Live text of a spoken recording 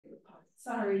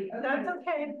Sorry. Okay. That's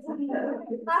okay.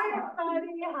 Hi,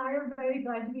 everybody. Hi, everybody.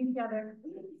 Glad to be together.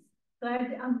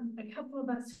 Glad a couple of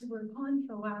us who were gone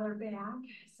for a while are back.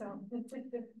 So,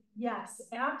 yes,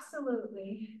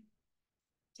 absolutely.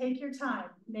 Take your time.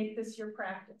 Make this your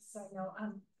practice. I know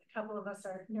a couple of us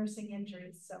are nursing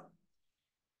injuries, so.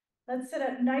 Let's sit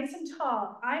up nice and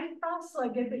tall. I'm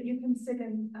cross-legged, but you can sit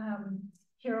in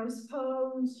hero's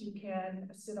pose. You can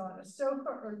sit on a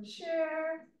sofa or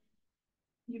chair.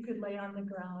 You could lay on the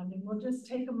ground, and we'll just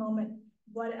take a moment,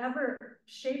 whatever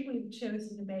shape we've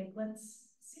chosen to make, let's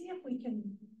see if we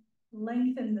can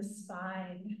lengthen the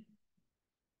spine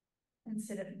and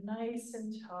sit up nice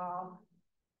and tall.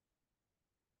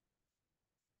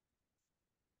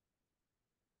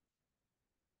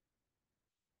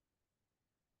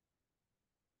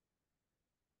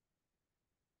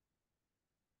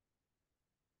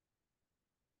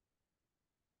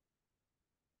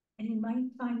 And you might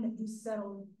find that you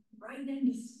settle right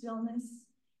into stillness.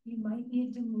 You might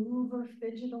need to move or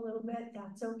fidget a little bit.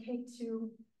 That's okay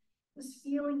too. Just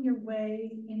feeling your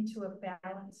way into a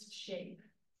balanced shape.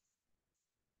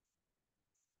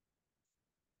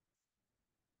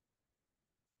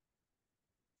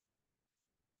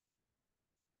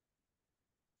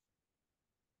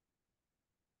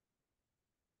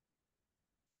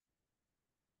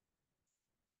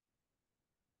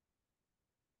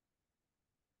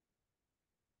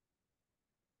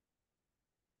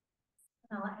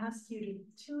 I'll ask you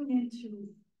to tune into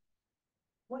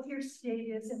what your state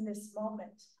is in this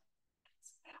moment.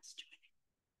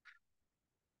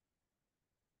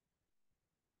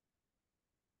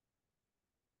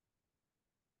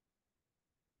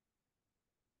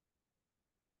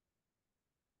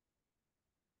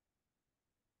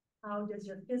 How does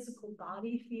your physical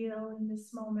body feel in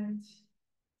this moment?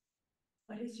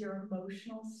 What is your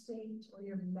emotional state or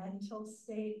your mental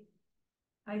state?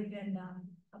 I've been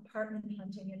apartment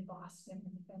hunting in Boston,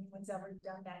 and if anyone's ever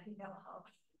done that, you know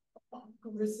how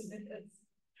gruesome it is.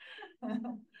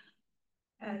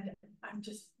 And I'm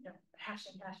just,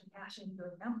 hashing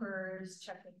through numbers,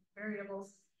 checking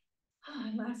variables.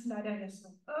 And last night I just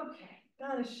went, okay,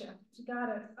 gotta shift,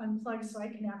 gotta unplug so I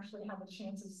can actually have a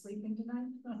chance of sleeping tonight.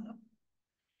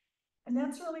 And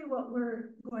that's really what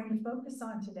we're going to focus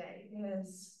on today,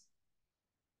 is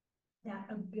that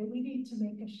ability to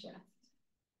make a shift.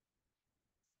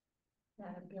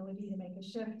 That ability to make a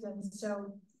shift. And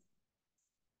so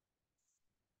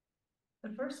the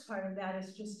first part of that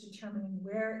is just determining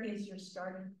where is your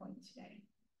starting point today.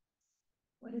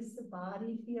 What does the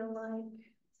body feel like?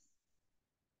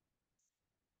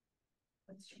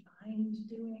 What's your mind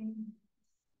doing?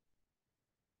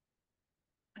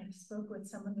 I spoke with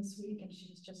someone this week and she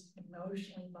was just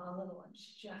emotionally volatile and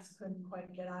she just couldn't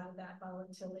quite get out of that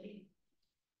volatility.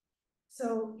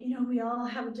 So, we all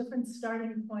have a different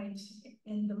starting point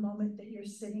in the moment that you're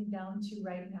sitting down to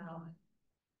right now.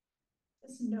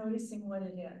 Just noticing what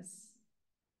it is.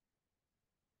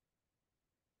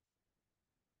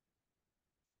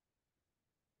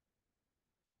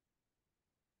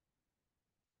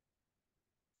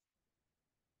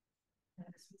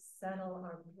 As we settle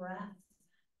our breath,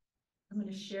 I'm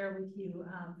going to share with you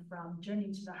from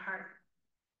Journey to the Heart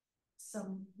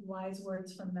some wise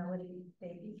words from Melanie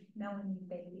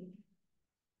Baby.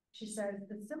 She says,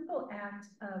 the simple act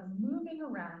of moving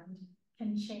around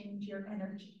can change your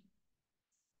energy.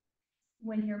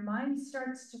 When your mind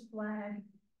starts to flag,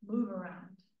 move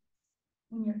around.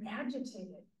 When you're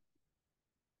agitated,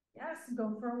 yes,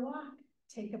 go for a walk,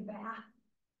 take a bath,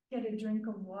 get a drink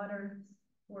of water,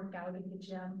 work out at the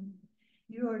gym.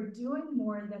 You are doing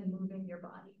more than moving your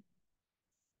body.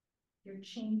 You're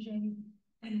changing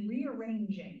and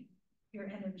rearranging your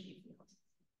energy field.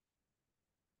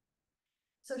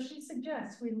 So she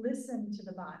suggests we listen to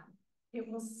the body. It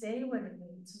will say what it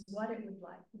needs, what it would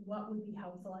like, what would be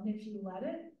helpful. And if you let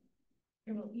it,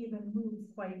 it will even move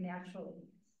quite naturally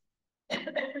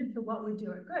to what would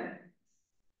do it good.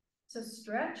 So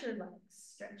stretch your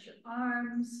legs, stretch your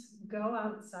arms, go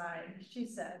outside. She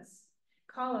says,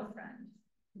 call a friend,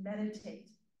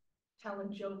 meditate, tell a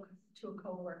joke to a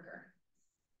coworker.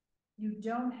 You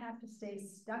don't have to stay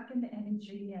stuck in the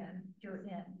energy you're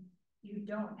in. You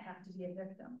don't have to be a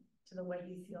victim to the way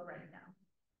you feel right now.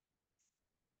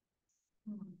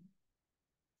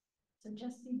 So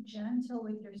just be gentle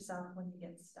with yourself when you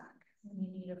get stuck, when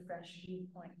you need a fresh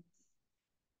viewpoint.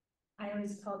 I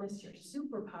always call this your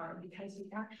superpower because you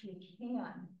actually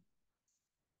can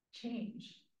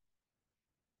change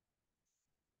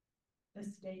the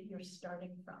state you're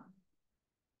starting from.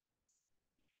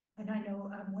 And I know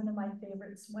one of my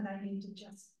favorites when I need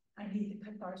the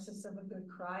catharsis of a good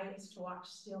cry is to watch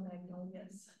Steel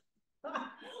Magnolias.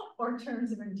 or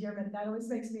terms of endearment. That always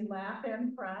makes me laugh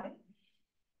and cry.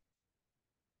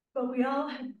 But we all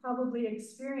have probably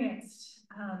experienced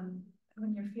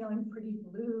when you're feeling pretty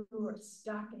blue or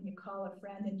stuck and you call a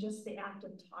friend, and just the act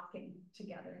of talking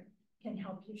together can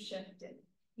help you shift it,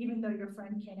 even though your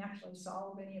friend can't actually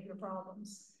solve any of your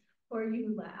problems, or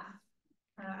you laugh.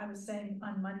 I was saying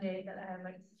on Monday that I have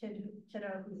a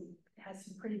kiddo who has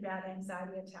some pretty bad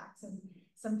anxiety attacks, and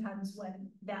sometimes when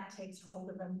that takes hold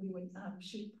of him, we would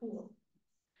shoot pool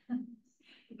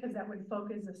because that would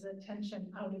focus his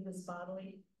attention out of his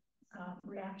bodily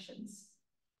reactions.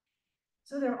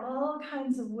 So there are all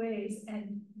kinds of ways,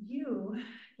 and you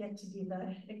get to be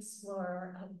the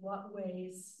explorer of what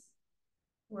ways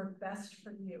work best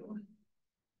for you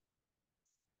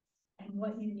and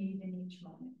what you need in each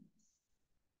moment.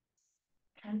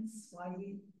 Hence why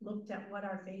we looked at what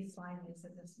our baseline is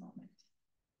at this moment.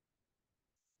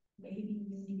 Maybe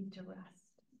you need to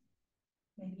rest.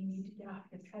 Maybe you need to get off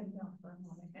your treadmill for a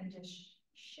moment and just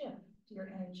shift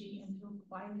your energy into a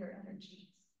quieter energy.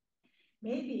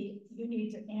 Maybe you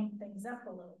need to amp things up a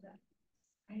little bit,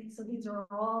 right? So these are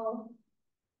all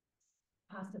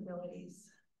possibilities.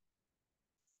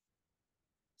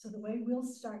 So the way we'll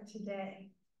start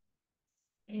today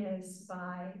is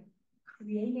by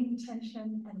creating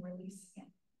tension and releasing it.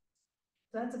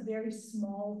 So that's a very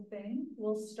small thing.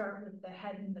 We'll start with the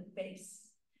head and the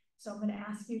face. So I'm going to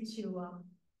ask you to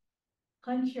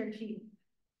clench your teeth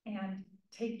and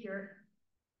take your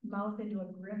mouth into a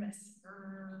grimace.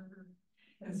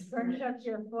 And scrunch up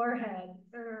your forehead.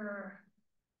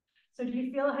 So do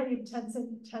you feel how you've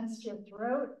tensed your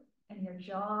throat and your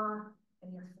jaw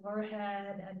and your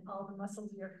forehead and all the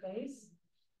muscles of your face?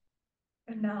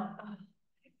 And now,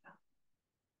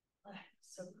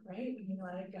 so great when you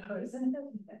let it go, isn't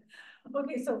it?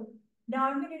 Okay, so now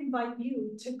I'm going to invite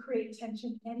you to create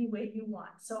tension any way you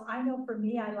want. So I know for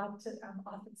me, I like to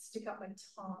often stick up my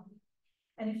tongue.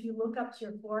 And if you look up to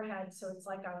your forehead, so it's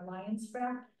like our lion's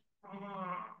breath,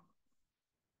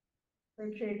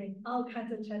 we're creating all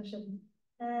kinds of tension.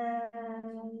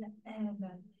 And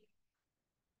then.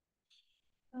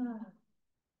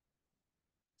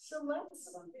 So let's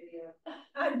on video.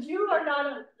 You are not,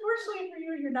 unfortunately for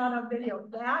you, you're not on video.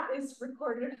 That is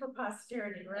recorded for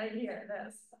posterity right here,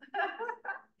 this.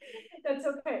 That's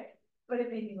okay. But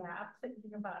it made me laugh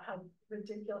thinking about how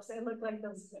ridiculous they look, like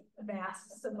those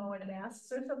masks, Samoan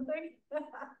masks or something.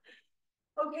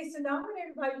 Okay, so now I'm going to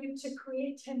invite you to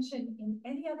create tension in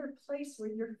any other place where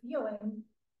you're feeling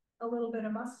a little bit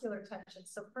of muscular tension.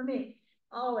 So for me,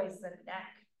 always the neck,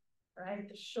 right?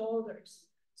 The shoulders.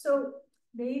 So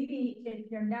maybe if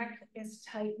your neck is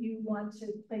tight, you want to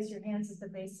place your hands at the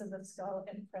base of the skull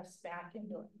and press back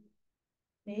into it.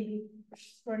 Maybe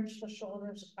scrunch the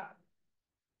shoulders up.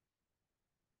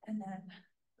 And then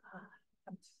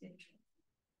come to neutral.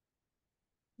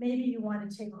 Maybe you want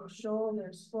to take your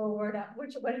shoulders forward up.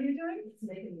 What are you doing? It's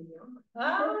making me yawn.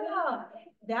 Oh,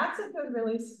 that's a good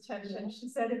release of tension. She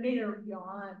said it made her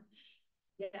yawn.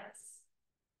 Yes.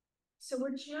 So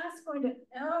we're just going to,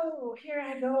 oh, here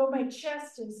I go. My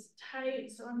chest is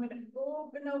tight. So I'm going to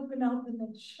open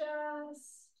the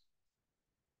chest.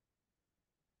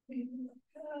 Maybe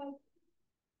look up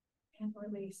and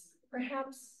release.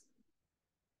 Perhaps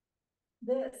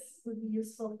this would be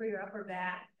useful for your upper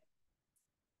back.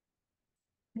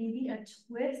 Maybe a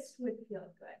twist would feel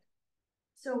good.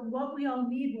 So what we all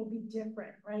need will be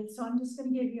different, right? So I'm just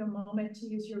going to give you a moment to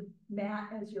use your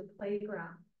mat as your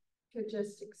playground to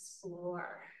just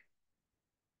explore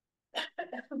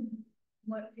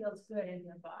what feels good in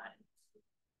your body.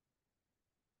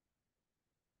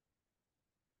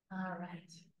 All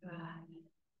right, good.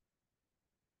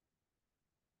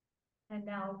 And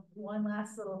now one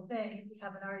last little thing, if you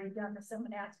haven't already done this, I'm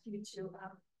going to ask you to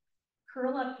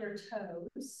curl up your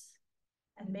toes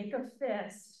and make a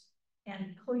fist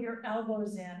and pull your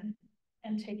elbows in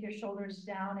and take your shoulders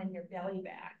down and your belly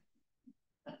back.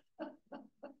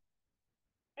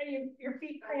 Are your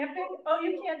feet cramping? Oh,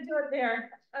 you can't do it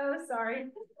there. Oh,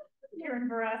 sorry. You're in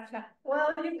Virasana.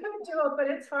 Well, you could do it, but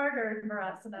it's harder in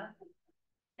Virasana.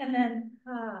 And then,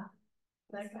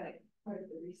 that's part of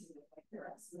the reason I like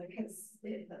Virasana, because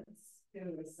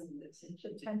there was some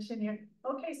tension here.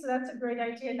 Okay, so that's a great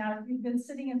idea. Now, if you've been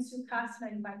sitting in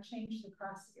Sukhasana, you might change the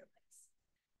cross of your legs.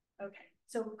 Okay,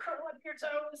 so curl up your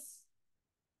toes,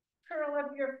 curl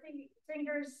up your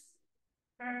fingers.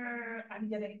 I'm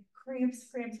getting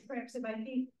cramps in my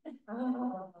feet.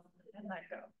 Oh, and let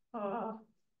go. Oh.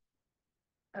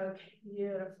 Okay,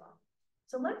 beautiful.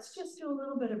 So let's just do a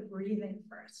little bit of breathing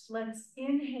first. Let's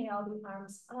inhale the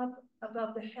arms up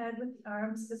above the head with the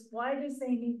arms as wide as they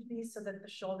need to be so that the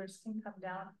shoulders can come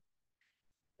down.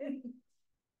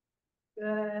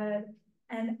 Good.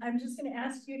 And I'm just going to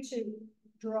ask you to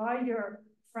draw your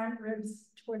front ribs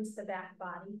towards the back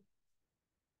body.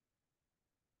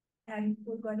 And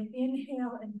we're going to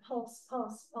inhale and pulse,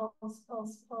 pulse, pulse,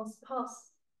 pulse, pulse,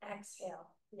 pulse. Exhale,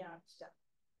 the arms down.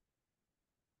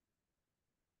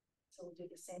 So we'll do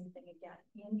the same thing again.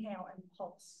 Inhale and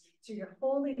pulse. So you're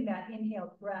holding that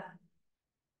inhaled breath.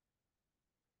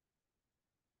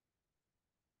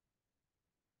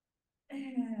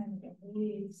 And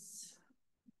release.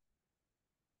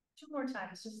 2 more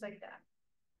times, just like that.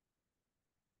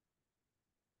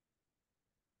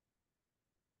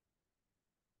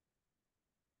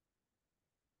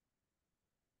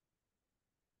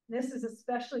 This is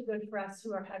especially good for us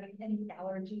who are having any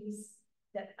allergies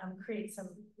that create some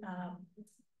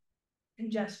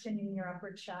congestion in your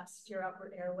upper chest, your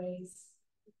upper airways.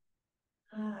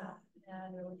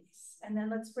 And release. And then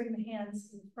let's bring the hands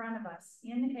in front of us.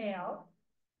 Inhale.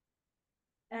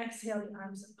 Exhale, the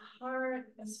arms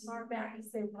apart, as far back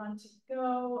as they want to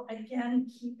go. Again,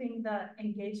 keeping the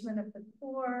engagement of the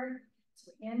core.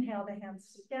 So inhale, the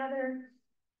hands together.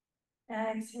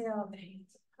 Exhale, the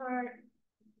hands apart.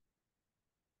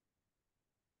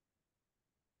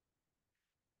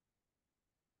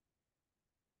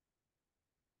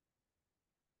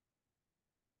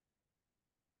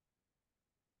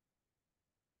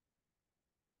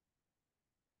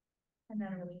 And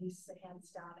then release the hands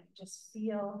down and just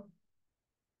feel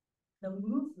the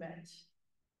movement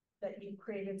that you've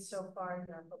created so far in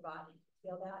your upper body.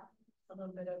 Feel that? A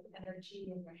little bit of energy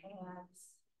in your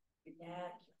hands, your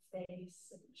neck, your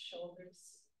face, and your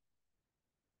shoulders.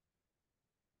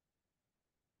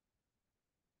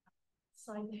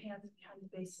 Slide the hands behind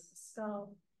the base of the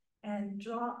skull and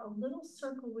draw a little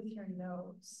circle with your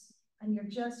nose. And you're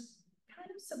just kind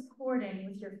of supporting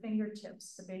with your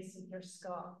fingertips the base of your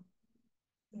skull.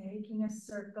 Making a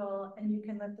circle, and you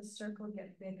can let the circle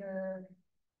get bigger.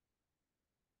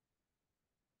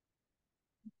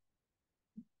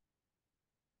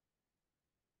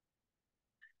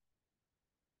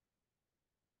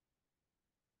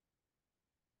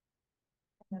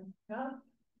 And then up,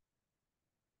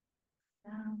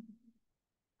 down,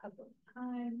 a couple of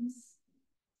times.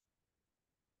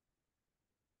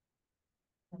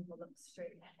 And we'll look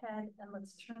straight ahead, and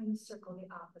let's turn the circle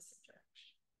the opposite direction.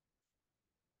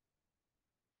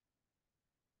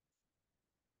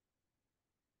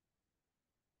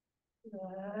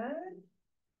 Good.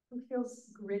 Who feels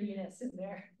grittiness in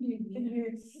there? Can you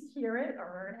hear it?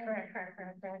 Or correct.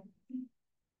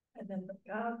 And then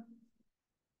look up.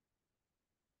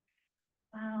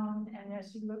 Down. And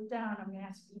as you look down, I'm going to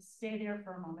ask you to stay there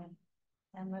for a moment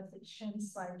and let the chin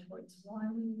slide towards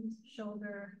one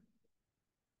shoulder.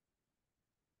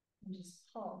 And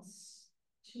just pulse.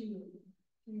 2,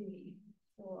 3,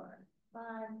 4, 5.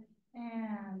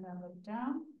 And then look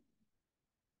down.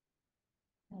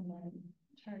 And then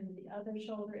turn to the other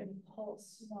shoulder and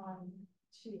pulse. 1,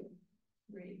 2,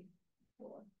 3,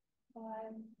 4, 5.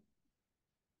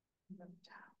 And look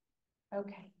down.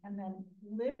 Okay, and then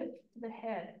lift the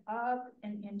head up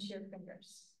and into your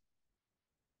fingers.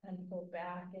 And go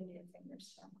back into your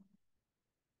fingers for a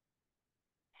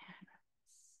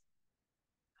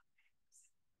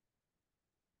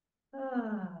moment.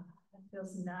 Ah, that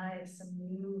feels nice. Some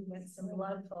movement, some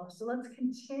blood flow. So let's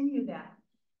continue that.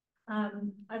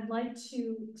 I'd like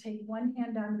to take one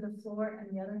hand onto the floor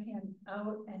and the other hand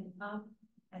out and up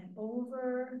and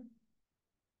over.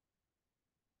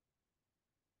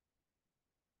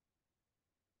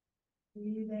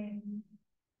 Breathing.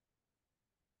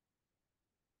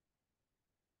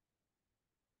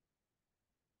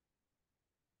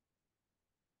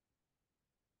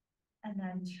 And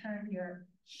then turn your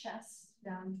chest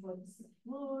down towards the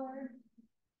floor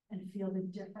and feel the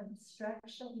different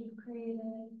stretch that you've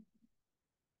created.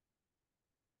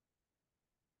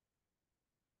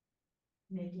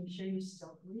 Making sure you're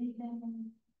still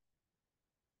breathing.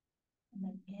 And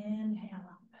then inhale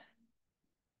up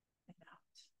and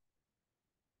out.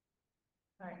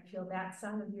 All right, feel that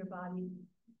side of your body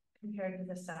compared to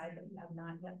the side that you have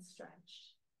not yet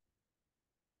stretched.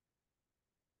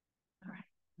 All right,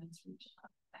 let's reach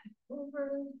up and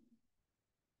over.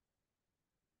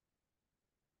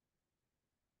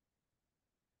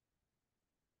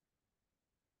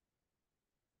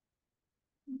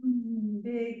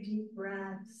 Big deep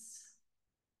breaths,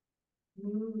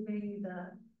 moving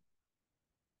the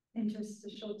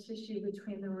interstitial tissue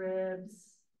between the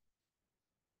ribs.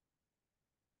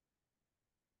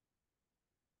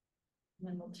 And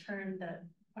then we'll turn the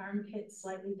armpit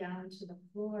slightly down to the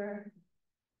floor.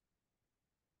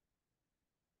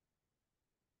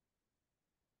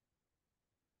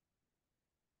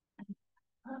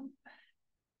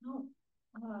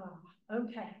 Oh,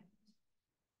 okay.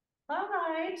 All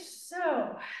right,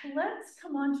 so let's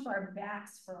come on to our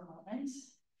backs for a moment.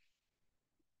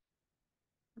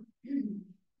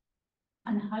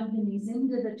 And hug the knees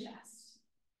into the chest.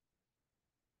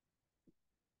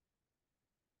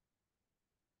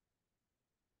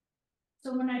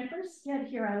 So when I first get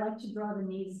here, I like to draw the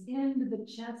knees into the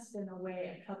chest and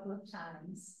away a couple of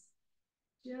times.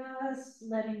 Just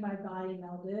letting my body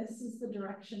know this is the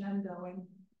direction I'm going.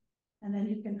 And then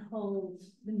you can hold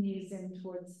the knees in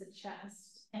towards the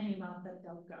chest, any amount that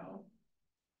they'll go.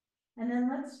 And then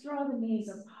let's draw the knees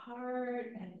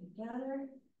apart and together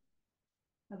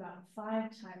about 5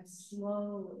 times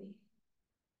slowly.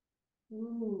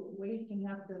 Ooh, waking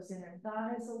up those inner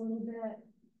thighs a little bit.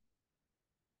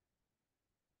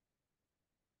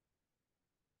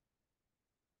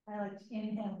 I like to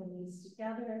inhale the knees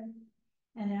together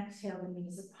and exhale the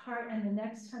knees apart. And the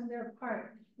next time they're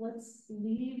apart, let's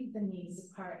leave the knees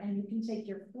apart. And you can take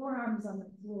your forearms on the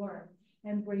floor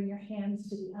and bring your hands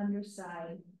to the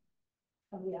underside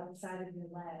of the outside of your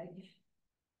leg.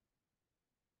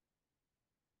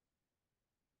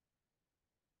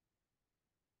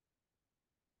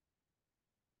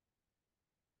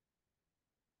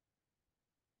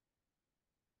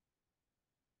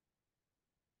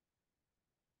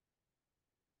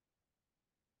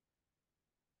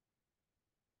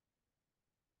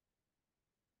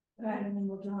 All right, and then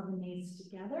we'll draw the knees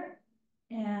together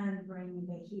and bring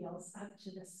the heels up to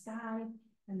the sky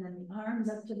and then the arms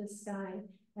up to the sky.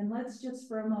 And let's just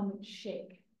for a moment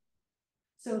shake.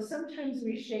 So sometimes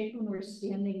we shake when we're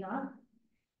standing up.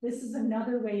 This is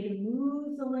another way to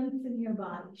move the lymph in your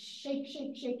body. Shake,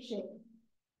 shake, shake, shake.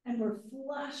 And we're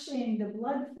flushing the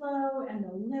blood flow and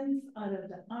the lymph out of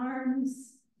the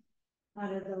arms,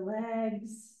 out of the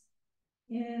legs,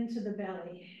 into the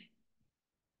belly,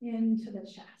 into the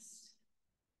chest.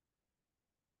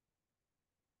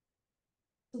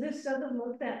 So this doesn't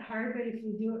look that hard, but if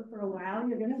you do it for a while,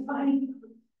 you're going to find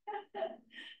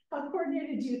how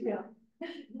coordinated you feel.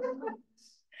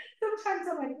 Sometimes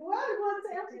I'm like, what's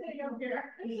happening up here?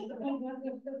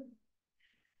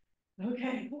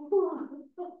 Okay.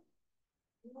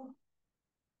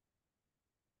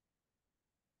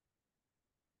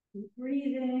 Keep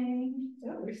breathing.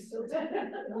 Oh, we're still doing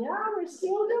it. Yeah, we're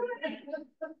still doing it.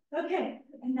 Okay,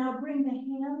 and now bring the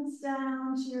hands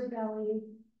down to your belly,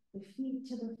 the feet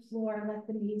to the floor, let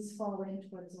the knees fall in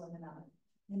towards one another,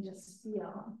 and just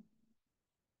feel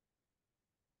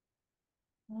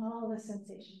all the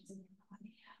sensations in your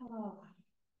body. Oh.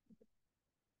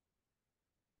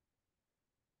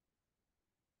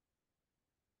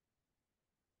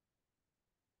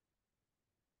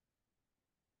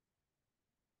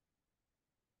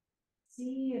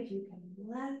 See if you can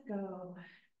let go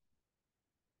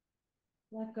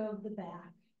of the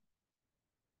back.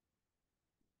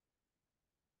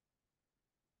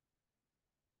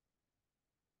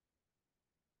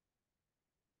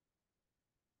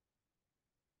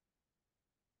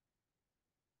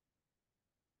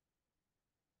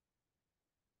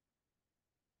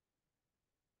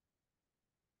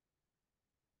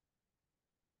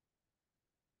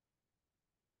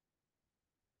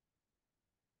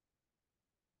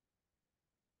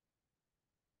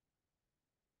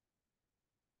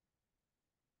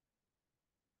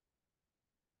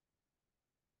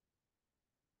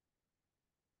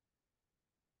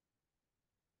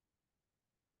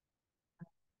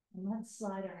 And let's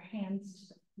slide our hands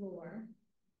to the floor.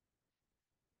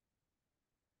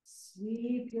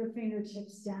 Sweep your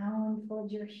fingertips down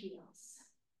towards your heels.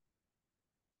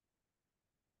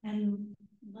 And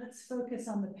let's focus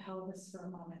on the pelvis for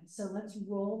a moment. So let's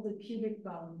roll the pubic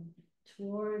bone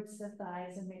towards the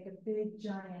thighs and make a big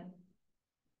giant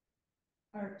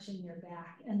arch in your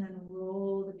back, and then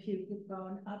roll the pubic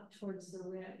bone up towards the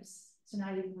ribs. So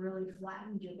now you've really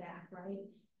flattened your back, right?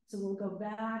 So we'll go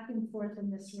back and forth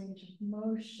in this range of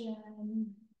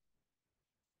motion.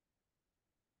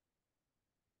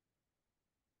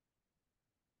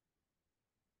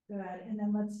 Good, and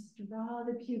then let's draw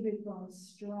the pubic bone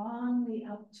strongly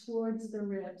up towards the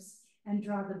ribs and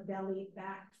draw the belly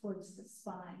back towards the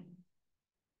spine.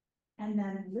 And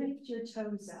then lift your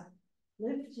toes up,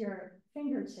 lift your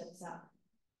fingertips up.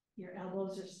 Your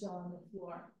elbows are still on the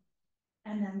floor.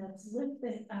 And then let's lift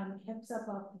the hips up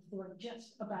off the floor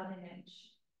just about an inch.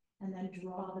 And then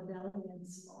draw the belly in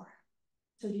some more.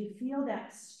 So do you feel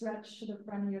that stretch to the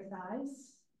front of your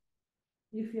thighs?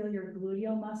 Do you feel your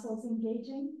gluteal muscles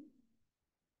engaging?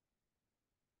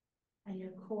 And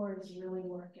your core is really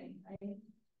working, right?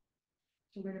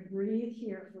 So we're going to breathe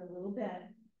here for a little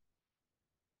bit.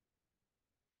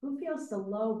 Who feels the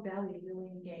low belly really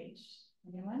engaged?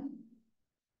 Anyone?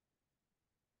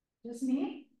 Just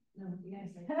me? No, you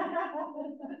guys are.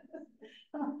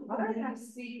 All right.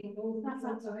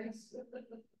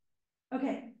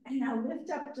 Okay, and now lift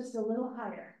up just a little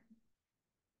higher.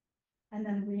 And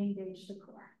then re-engage the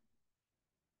core.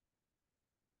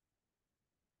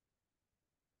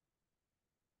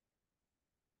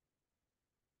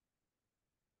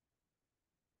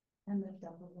 And lift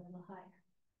up a little higher.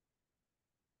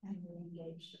 And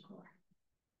re-engage the core.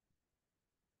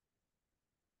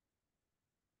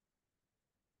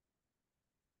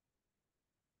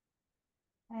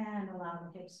 And allow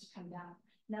the hips to come down.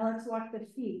 Now let's walk the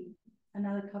feet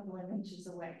another couple of inches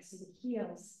away. So the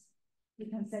heels, you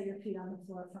can set your feet on the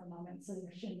floor for a moment so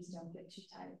your shins don't get too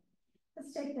tight.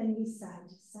 Let's take the knees side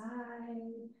to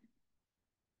side.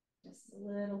 Just a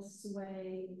little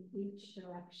sway each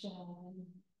direction.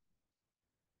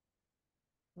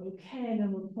 Okay, and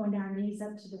then we'll point our knees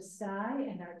up to the sky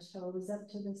and our toes up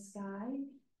to the sky.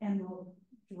 And we'll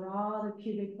draw the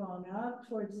pubic bone up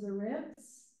towards the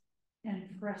ribs and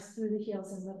press through the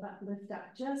heels and lift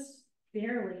up just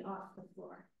barely off the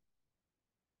floor.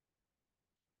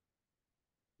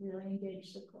 Really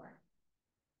engage the core.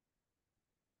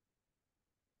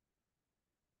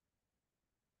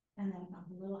 And then up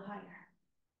a little higher.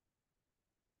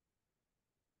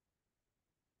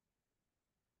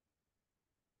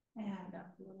 And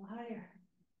up a little higher.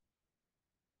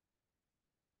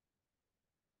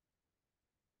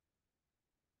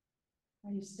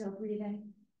 Are you still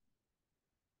breathing?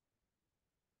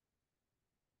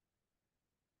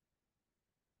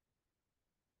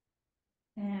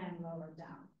 And lower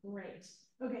down. Great.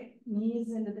 Okay,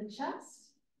 knees into the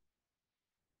chest.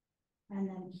 And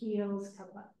then heels come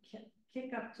up,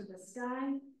 kick up to the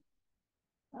sky.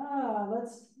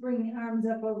 Let's bring the arms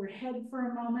up overhead for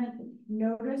a moment.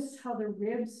 Notice how the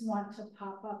ribs want to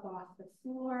pop up off the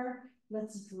floor.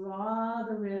 Let's draw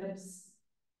the ribs,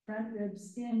 front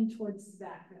ribs in towards the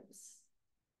back ribs.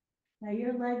 Now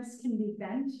your legs can be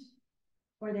bent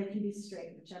or they can be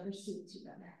straight, whichever suits you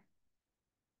better.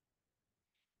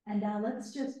 And now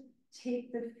let's just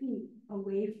take the feet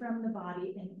away from the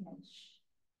body an inch.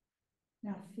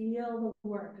 Now feel the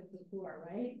work of the core,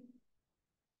 right?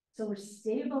 So we're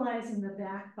stabilizing the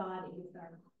back body with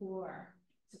our core.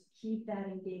 So keep that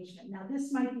engagement. Now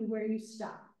this might be where you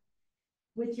stop.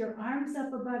 With your arms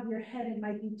up above your head, it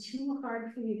might be too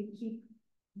hard for you to keep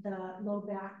the low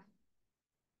back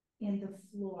in the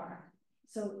floor.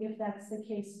 So if that's the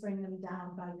case, bring them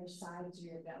down by your sides or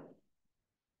your belly.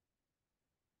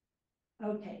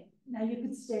 Okay, now you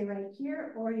could stay right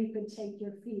here, or you could take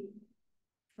your feet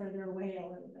further away a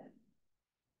little bit.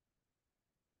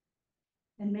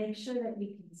 And make sure that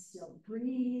you can still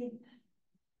breathe.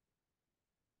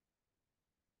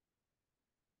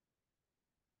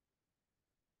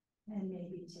 And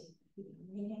maybe take the feet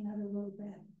away another little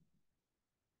bit.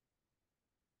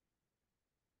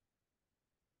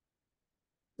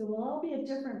 So we'll all be at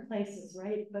different places,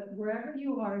 right? But wherever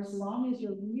you are, as long as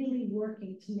you're really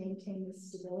working to maintain this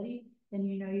stability, then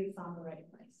you know you found the right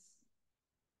place.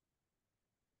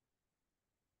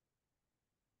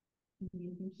 And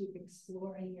you can keep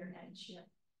exploring your edge here.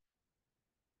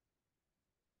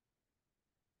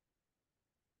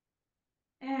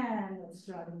 And let's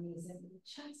draw the knees into the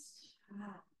chest.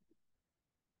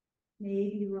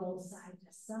 Maybe roll side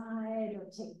to side or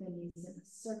take the knees in a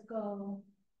circle.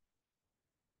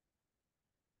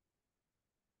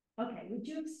 Okay, would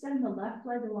you extend the left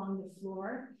leg along the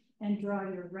floor and draw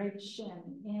your right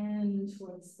shin in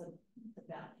towards the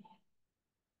belly?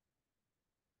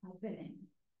 Open in.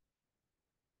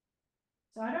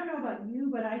 So I don't know about you,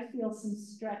 but I feel some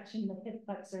stretch in the hip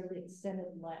flexor of the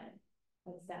extended leg.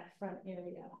 That's that front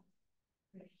area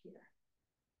right here.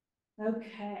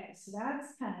 Okay, so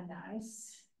that's kind of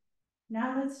nice.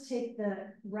 Now let's take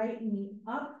the right knee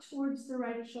up towards the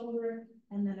right shoulder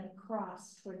and then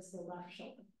across towards the left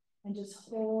shoulder. And just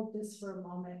hold this for a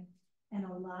moment and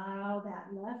allow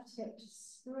that left hip to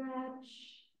stretch.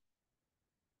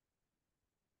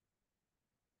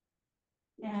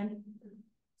 And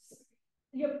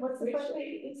yep, what's the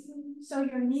question? So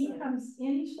your knee comes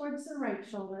in towards the right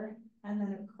shoulder and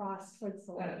then across towards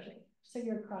the left shoulder. So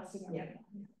you're crossing over. Yeah.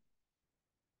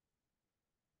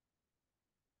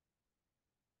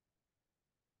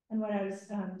 And what I was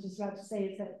just about to say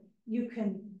is that you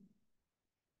can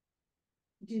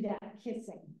do that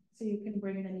kissing. So you can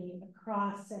bring the knee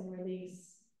across and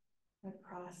release,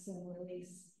 across and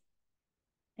release.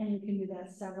 And you can do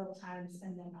that several times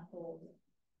and then hold it.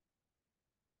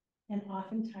 And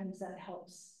oftentimes that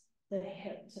helps the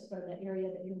hips or the area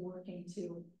that you're working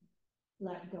to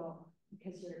let go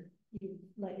because you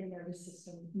let your nervous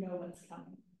system know what's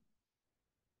coming.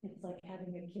 It's like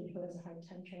having a kid who has a hard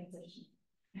time transitioning.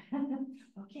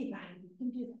 Okay, bye, we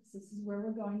can do this. This is where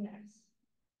we're going next.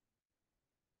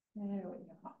 There we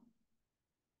go.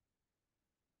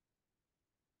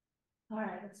 All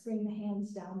right, let's bring the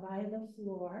hands down by the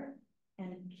floor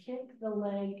and kick the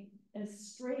leg as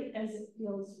straight as it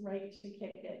feels right to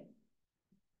kick it.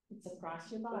 It's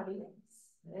across your body.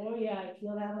 Oh yeah,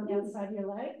 feel that on the outside of your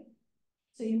leg?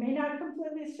 So you may not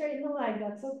completely straighten the leg,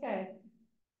 that's okay.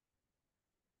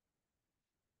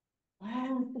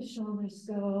 Let the shoulders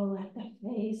go, let the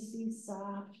face be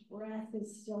soft, breath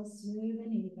is still smooth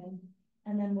and even,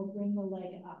 and then we'll bring the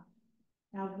leg up.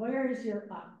 Now, where is your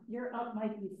up? Your up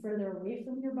might be further away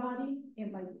from your body,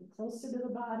 it might be closer to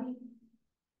the body,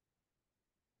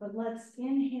 but let's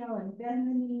inhale and bend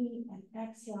the knee and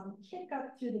exhale and kick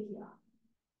up through the heel.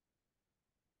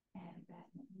 And bend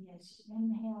the knee as you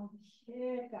inhale,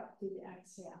 kick up through the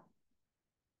exhale.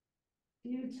 A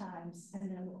few times,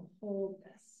 and then we'll hold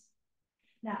this.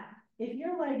 Now, if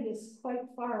your leg is quite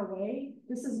far away,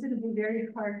 this is going to be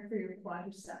very hard for your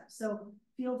quadriceps. So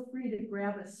feel free to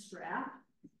grab a strap.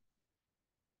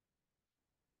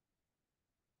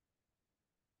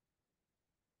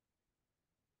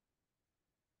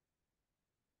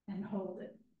 And hold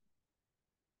it.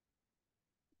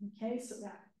 Okay, so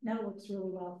that works really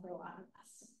well for a lot of us.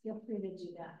 So feel free to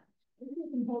do that. If you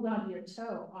can hold on to your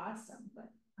toe, awesome, but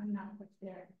I'm not quite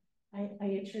there. I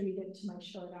attribute it to my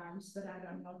short arms, but I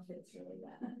don't know if it's really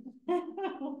that.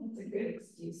 It's a good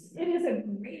excuse. It is a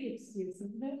great excuse,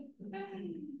 isn't it?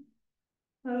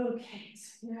 Okay,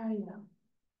 so here I am,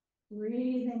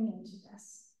 breathing into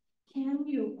this. Can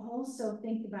you also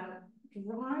think about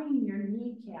drawing your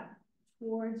kneecap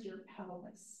towards your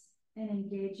pelvis and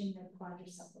engaging your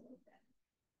quadricep a little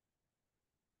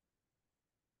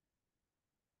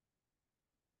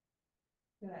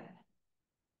bit? Good.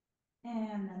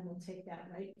 And then we'll take that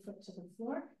right foot to the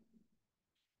floor.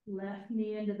 Left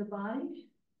knee into the body.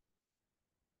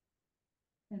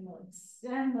 And we'll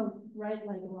extend the right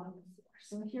leg along the floor.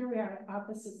 So here we are,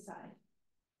 opposite side.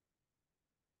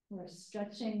 We're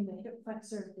stretching the hip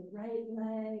flexor of the right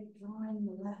leg, drawing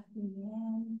the left knee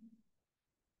in.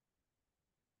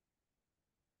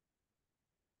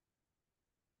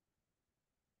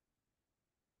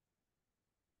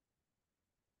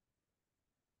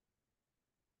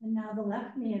 And now the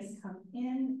left knee has come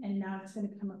in, and now it's going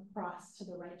to come across to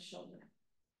the right shoulder.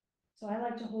 So I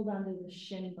like to hold on to the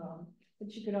shin bone,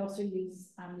 but you could also use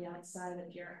on the outside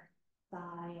of your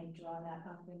thigh and draw that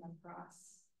up and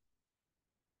across.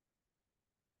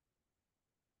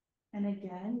 And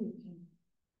again, you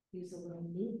can use a little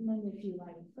movement if you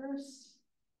like first,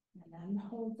 and then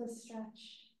hold the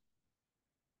stretch.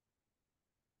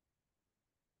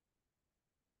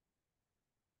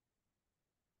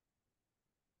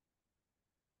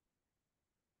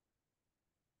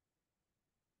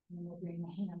 And we'll bring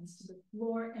the hands to the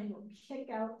floor and we'll kick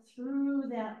out through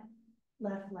that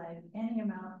left leg any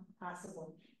amount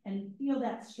possible. And feel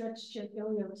that stretch to your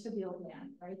iliotibial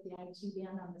band, right? The IT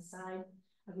band on the side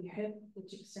of your hip,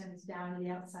 which extends down to the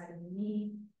outside of the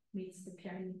knee, meets the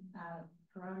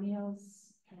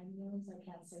peroneals, I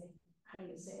can't say how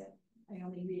you say it. I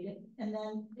only read it. And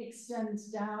then extends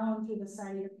down through the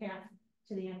side of your calf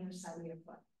to the inner side of your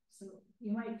foot. So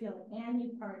you might feel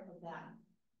any part of that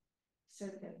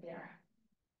circuit there.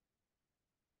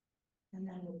 And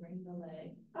then we'll bring the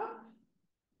leg up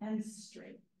and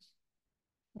straight.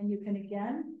 And you can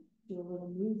again do a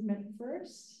little movement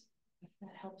first, if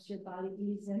that helps your body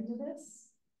ease into this,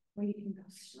 or you can go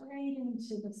straight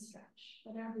into the stretch,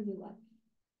 whatever you like.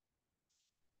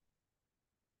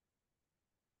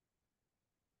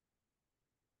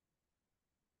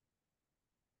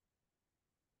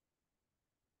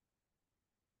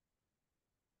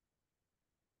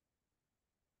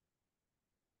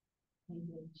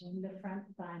 Engaging the front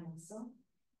thigh muscle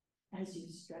as you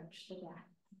stretch the back.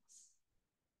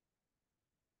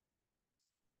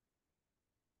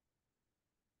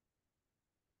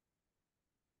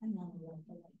 And then we'll let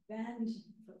the leg bend,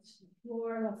 foot to the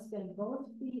floor. Let's bend both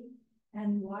feet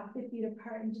and walk the feet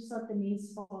apart and just let the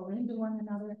knees fall into one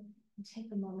another. And take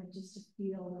a moment just to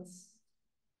feel what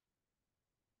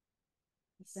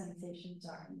the sensations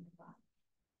are in the body.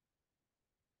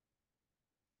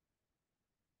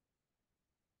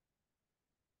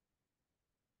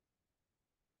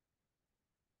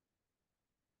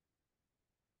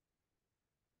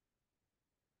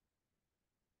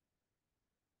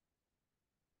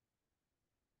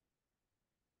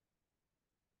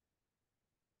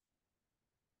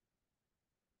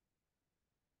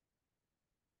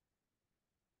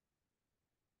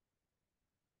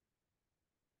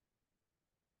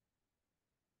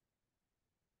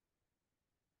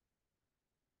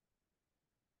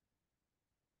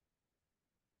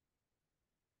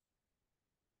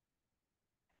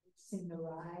 Noticing the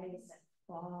rise and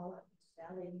fall of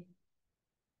the belly.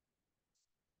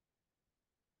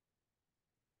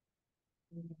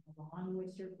 Moving along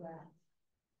with your breath.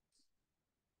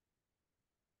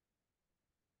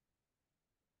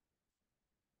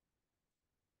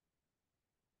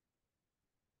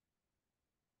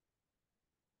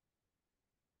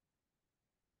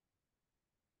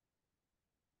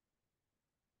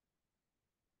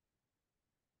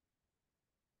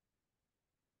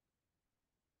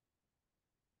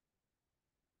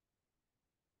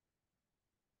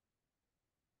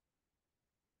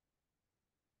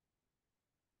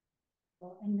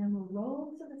 And then we'll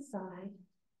roll to the side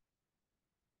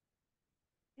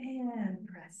and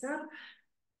press up.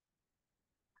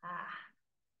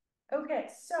 Okay,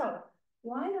 so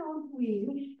why don't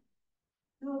we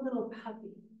do a little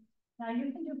puppy? Now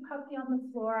you can do puppy on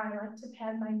the floor. I like to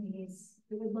pad my knees.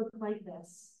 It would look like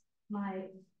this. My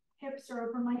hips are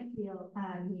over my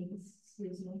knees,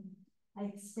 excuse me. I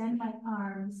extend my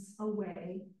arms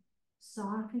away,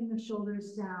 soften the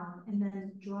shoulders down, and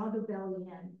then draw the belly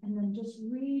in, and then just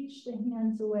reach the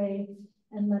hands away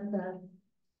and let the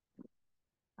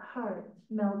heart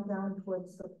melt down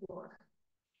towards the floor.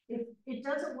 If it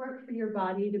doesn't work for your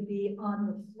body to be on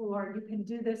the floor, you can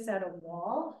do this at a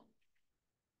wall.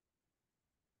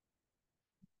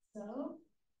 So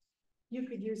you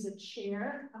could use a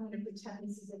chair. I'm going to pretend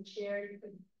this is a chair. You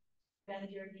could bend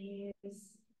your knees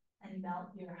and melt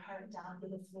your heart down to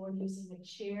the floor using a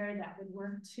chair. That would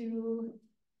work too.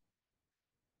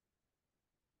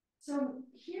 So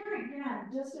here again,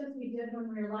 just as we did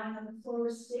when we were lying on the floor, we're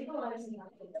stabilizing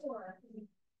up the floor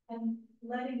and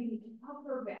letting the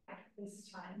upper back this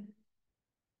time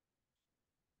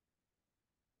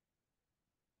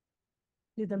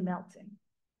do the melting.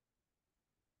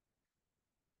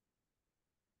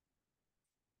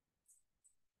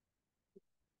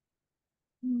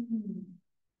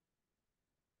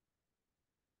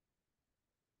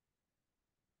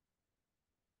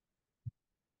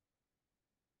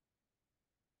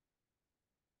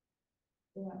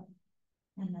 Yeah.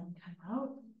 And then come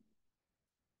out.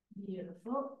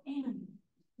 Beautiful. And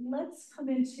let's come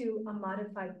into a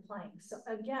modified plank. So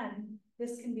again,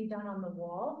 this can be done on the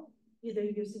wall, either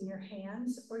using your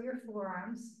hands or your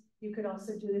forearms. You could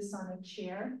also do this on a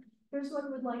chair. Here's what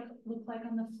it would look like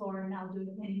on the floor, and I'll do it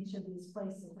in each of these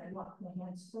places. I walk my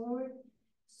hands forward,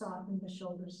 soften the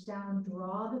shoulders down,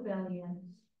 draw the belly in.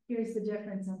 Here's the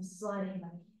difference. I'm sliding my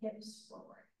hips forward.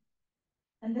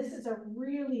 And this is a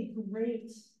really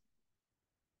great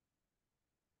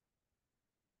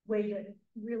way to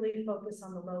really focus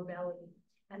on the low belly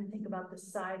and think about the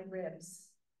side ribs,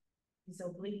 these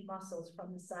oblique muscles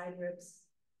from the side ribs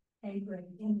anchoring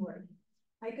inward.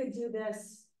 I could do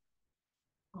this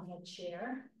on a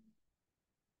chair.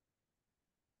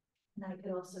 And I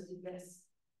could also do this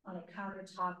on a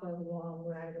countertop or a wall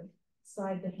where I would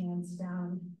slide the hands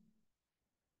down,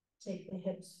 take the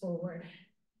hips forward,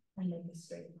 and make a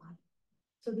straight line.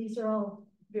 So these are all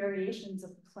variations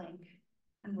of plank,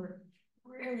 and we're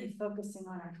really focusing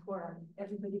on our core.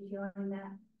 Everybody feeling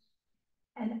that?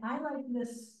 And I like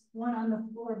this one on the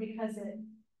floor because it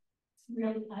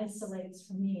really isolates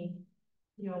for me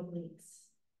the obliques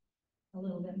a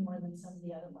little bit more than some of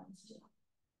the other ones do.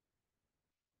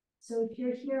 So if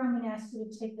you're here, I'm going to ask you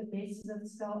to take the bases of the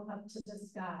skull up to the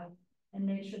sky and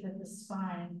make sure that the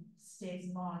spine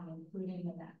stays long, including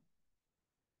the neck.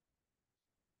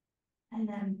 And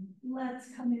then let's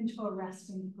come into a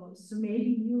resting pose. So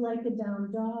maybe you like a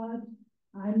down dog.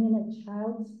 I'm in a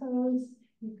child's pose.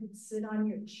 You could sit on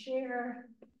your chair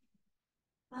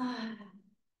and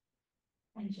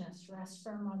just rest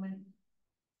for a moment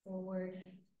forward.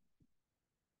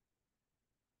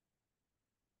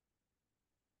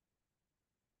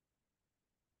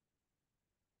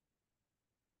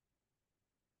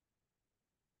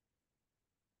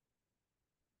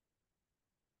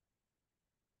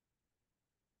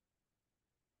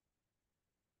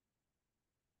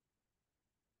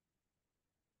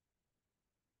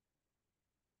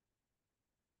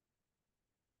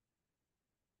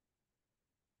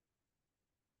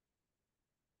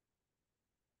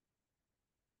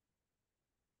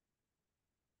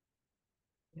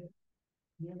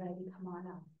 You're ready, come on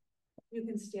up. You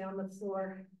can stay on the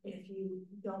floor if you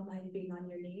don't mind being on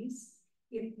your knees.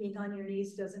 If being on your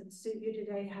knees doesn't suit you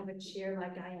today, have a chair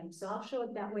like I am. So I'll show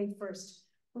it that way first.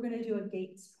 We're going to do a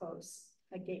gate pose.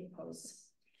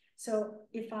 So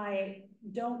if I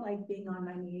don't like being on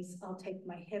my knees, I'll take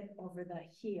my hip over the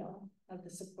heel of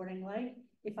the supporting leg.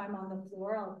 If I'm on the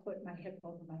floor, I'll put my hip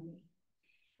over my knee.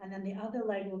 And then the other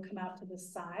leg will come out to the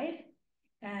side.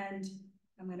 And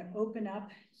I'm going to open up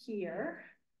here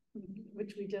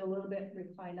which we did a little bit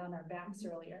reclined on our backs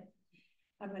earlier.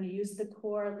 I'm going to use the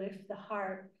core, lift the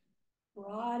heart,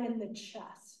 broaden the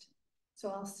chest. So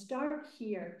I'll start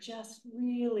here, just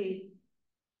really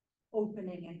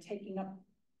opening and taking up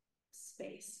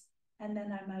space. And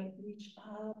then I might reach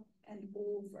up and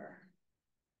over.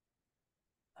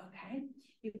 Okay,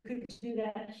 you could do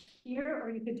that here, or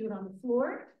you could do it on the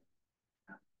floor.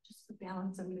 Just for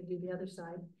balance, I'm going to do the other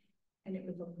side, and it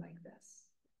would look like this.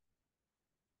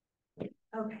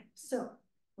 Okay, so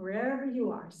wherever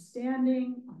you are,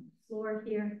 standing on the floor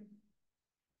here,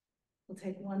 we'll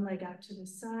take one leg out to the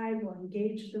side, we'll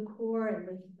engage the core and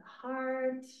lift the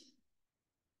heart.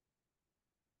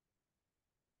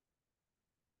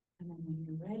 And then when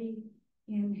you're ready,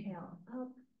 inhale up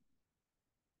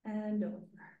and over.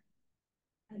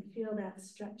 And feel that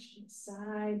stretch to the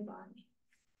side body.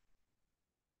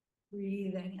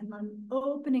 Breathing and then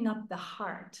opening up the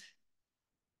heart.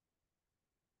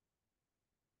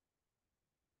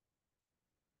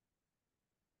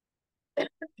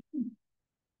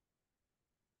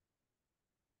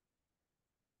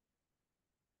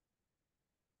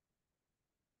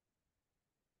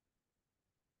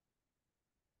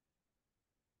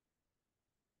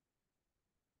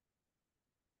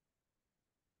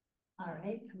 All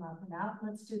right, come up and out.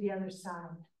 Let's do the other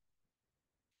side.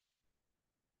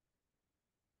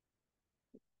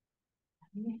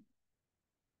 Okay.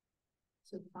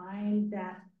 So find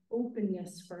that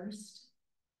openness first.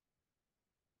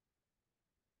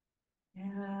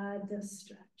 Add the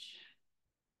stretch.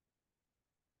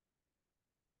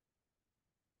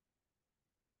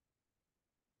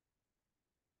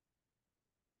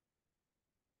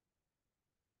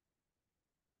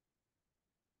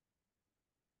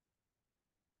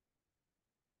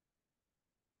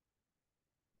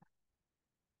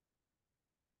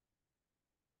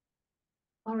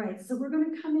 All right, so we're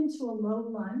going to come into a low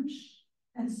lunge.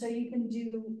 And so you can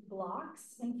do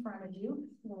blocks in front of you,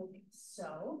 like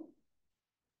so.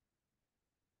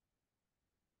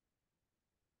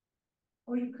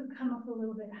 Or you could come up a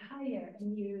little bit higher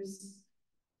and use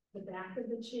the back of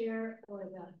the chair or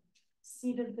the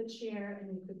seat of the chair,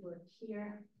 and you could work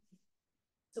here.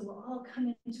 So we'll all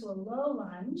come into a low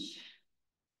lunge.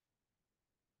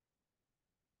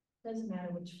 Doesn't matter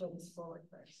which foot is forward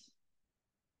first.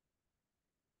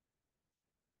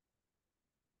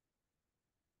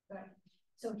 Right.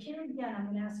 So here again, I'm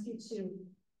going to ask you to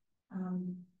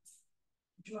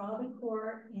draw the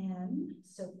core in,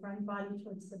 so front body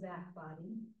towards the back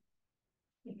body.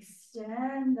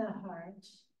 Extend the heart.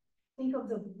 Think of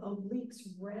the obliques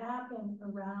wrapping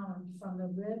around from the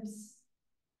ribs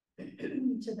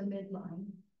to the midline.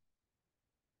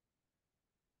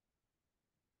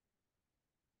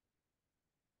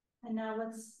 And now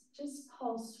let's just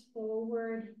pulse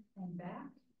forward and back.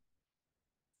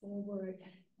 Forward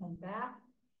and back.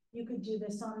 You could do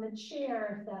this on the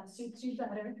chair if that suits you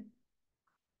better.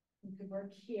 You could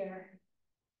work here.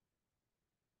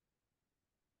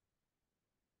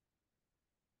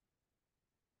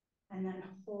 And then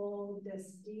hold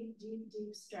this deep, deep,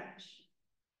 deep stretch.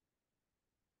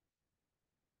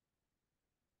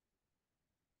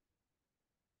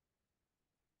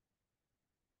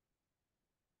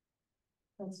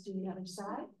 Let's do the other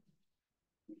side.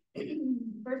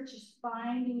 First, just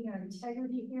finding your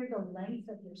integrity here, the length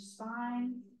of your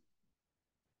spine.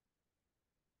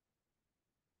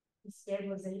 The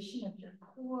stabilization of your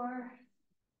core.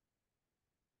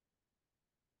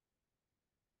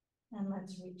 And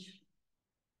let's reach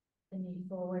the knee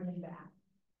forward and back.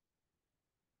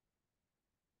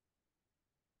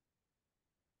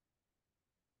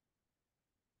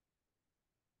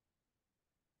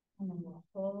 And then we'll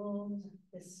hold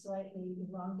this slightly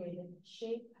elongated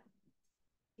shape,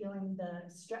 feeling the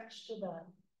stretch to the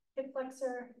hip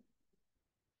flexor.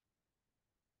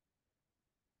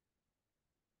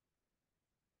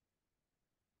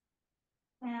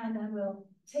 And then we'll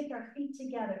take our feet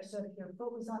together. So if your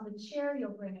foot was on the chair,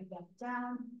 you'll bring it back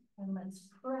down. And let's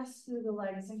press through the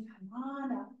legs and come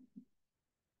on up.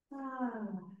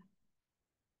 Ah.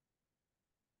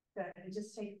 Good. And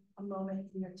just take a moment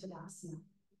in your Tadasana.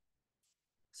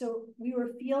 So we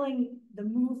were feeling the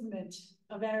movement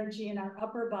of energy in our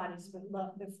upper bodies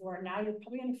before. Now you're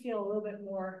probably going to feel a little bit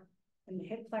more in the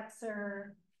hip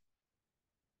flexor.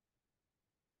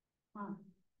 Huh.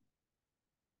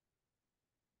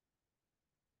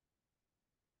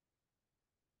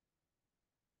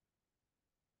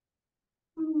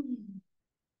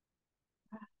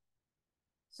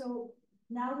 So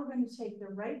now we're going to take the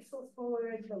right foot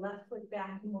forward, the left foot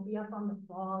back, and we'll be up on the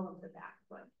ball of the back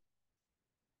foot.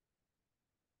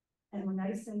 And we're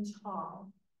nice and tall.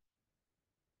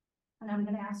 And I'm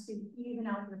going to ask you to even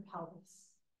out your pelvis.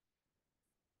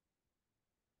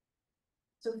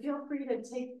 So feel free to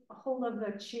take a hold of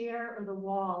the chair or the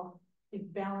wall if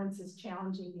balance is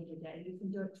challenging you today. You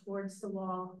can do it towards the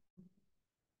wall.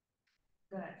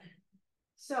 Good.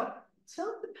 So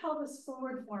tilt the pelvis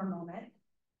forward for a moment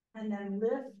and then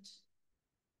lift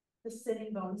the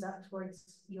sitting bones up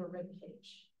towards your rib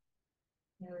cage.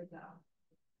 There we go.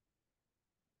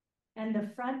 And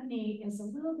the front knee is a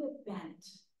little bit bent.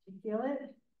 You feel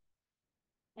it?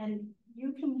 And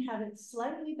you can have it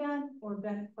slightly bent or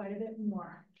bent quite a bit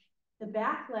more. The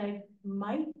back leg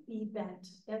might be bent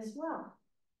as well.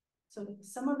 So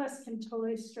some of us can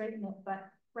totally straighten it, but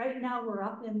right now we're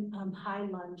up in high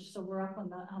lunge. So we're up on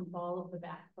the ball of the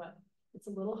back foot. It's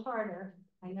a little harder.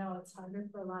 I know it's harder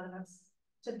for a lot of us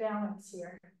to balance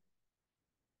here.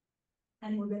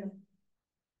 And we're gonna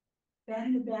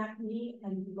bend the back knee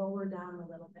and lower down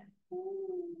a little bit.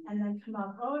 And then come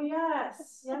up. Oh,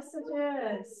 yes. Yes, it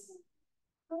is.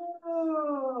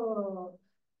 Oh,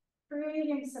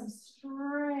 creating some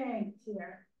strength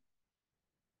here.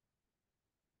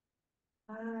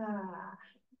 Ah.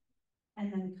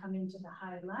 And then come into the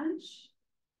high lunge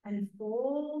and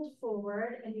fold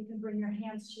forward. And you can bring your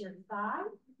hands to your thigh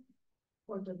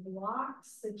or the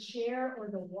blocks, the chair or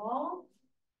the wall.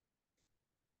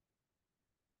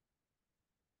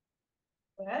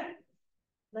 Good.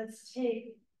 Let's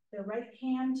take the right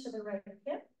hand to the right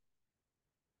hip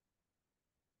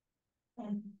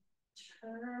and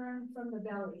turn from the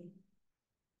belly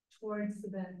towards the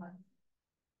bent leg.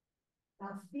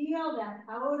 Now feel that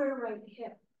outer right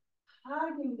hip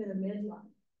hugging to the midline.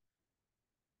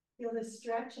 Feel the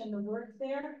stretch and the work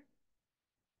there.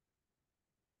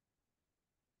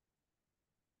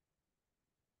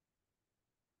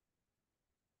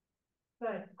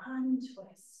 Good.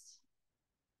 Untwist.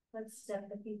 Let's step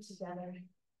the feet together.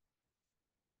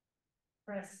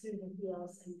 Press through the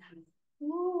heels and come.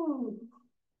 Ooh.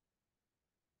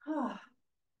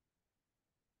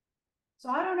 So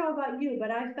I don't know about you,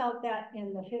 but I felt that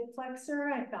in the hip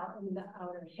flexor. I felt in the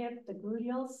outer hip, the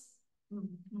gluteals.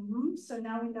 So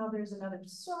now we know there's another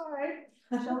side.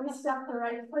 Shall we step the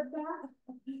right foot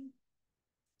back?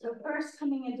 So first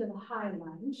coming into the high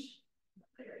lunge.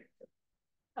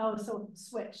 Oh, so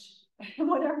switch.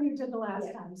 Whatever you did the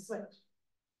last time, switch.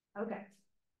 Okay.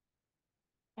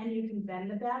 And you can bend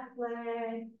the back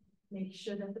leg, make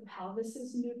sure that the pelvis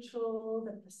is neutral,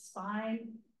 that the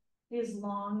spine is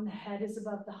long, the head is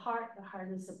above the heart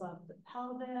is above the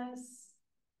pelvis.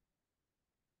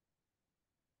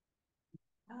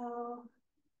 Oh.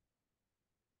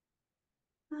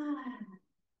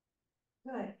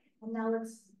 Good. And now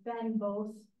let's bend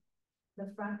both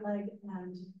the front leg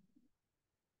and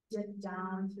dip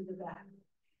down through the back.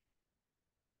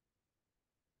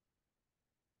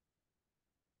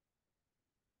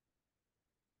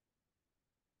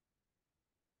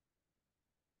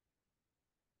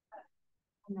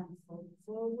 And then fold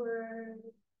forward.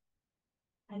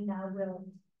 And now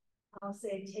I'll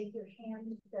say, take your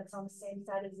hand that's on the same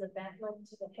side as the bent leg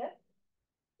to the hip,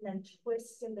 and then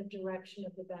twist in the direction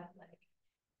of the bent leg.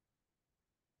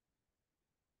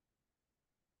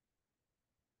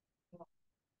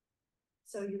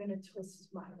 So you're going to twist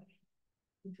my way.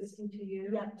 I'm twisting to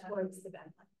you? Yeah, towards the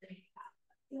bent leg.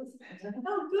 Feels better.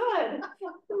 Oh, good.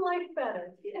 I like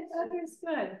better. Yes, that's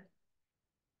good.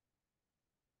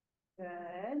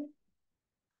 Good.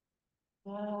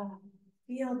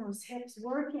 Feel those hips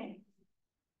working.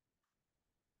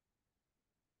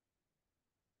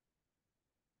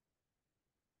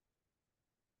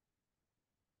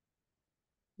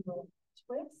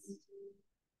 Twist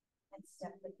and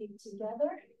step the feet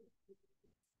together.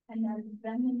 And then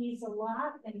bend the knees a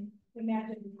lot and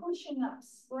imagine pushing up,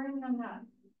 springing up,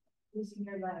 using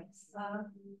your legs up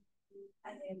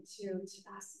and into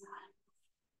Tadasana.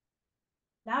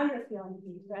 Now you're feeling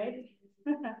heat, right?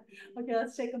 Okay,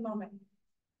 let's take a moment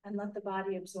and let the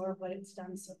body absorb what it's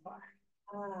done so far.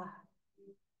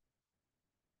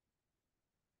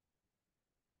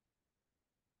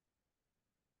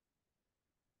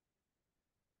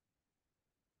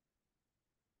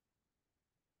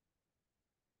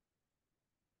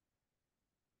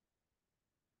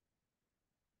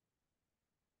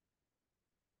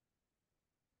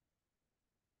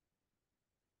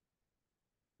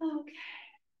 Okay,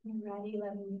 you're ready,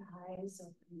 letting your eyes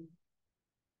open.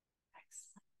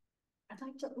 Excellent. I'd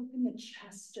like to open the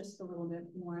chest just a little bit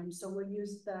more, and so we'll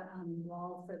use the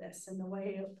wall for this. And the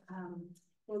way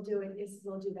we'll do it is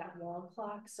we'll do that wall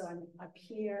clock. So I'm up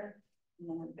here, and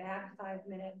then I'm back 5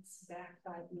 minutes, back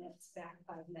 5 minutes, back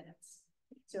 5 minutes.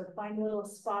 So find a little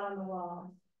spot on the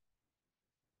wall.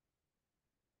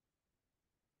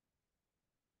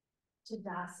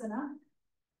 Tadasana.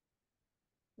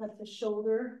 Let the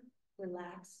shoulder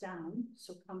relax down.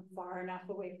 So come far enough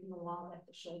away from the wall that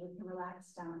the shoulder can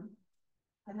relax down.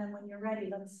 And then when you're ready,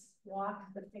 let's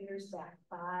walk the fingers back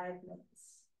 5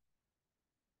 minutes.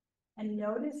 And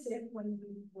notice if when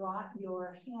you brought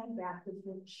your hand back with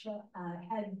your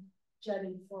head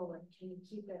jutting forward, can you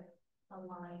keep it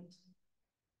aligned?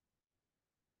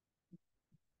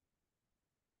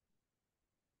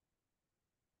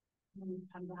 And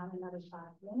come down another 5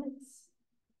 minutes.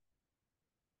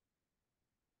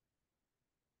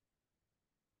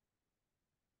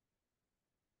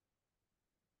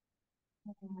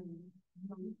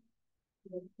 And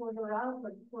the quarter out,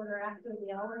 but quarter after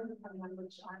the hour, depending on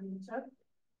which arm you took.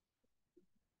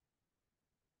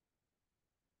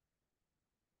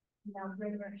 Now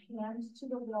bring your hands to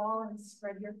the wall and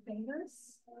spread your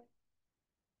fingers.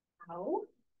 Ow.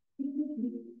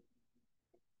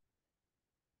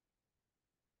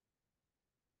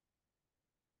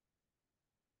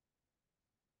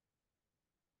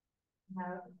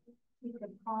 Now keep the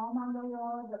palm on the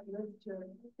wall, but lift your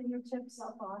fingertips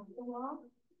up off the wall.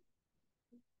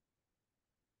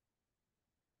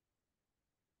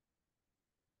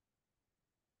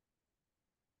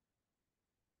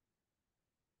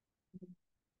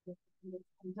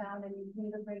 Come down, and you can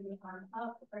either bring the arm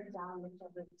up or down,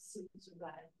 whichever suits you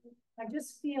better. Now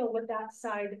just feel what that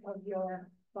side of your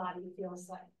body feels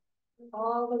like.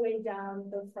 All the way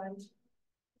down the front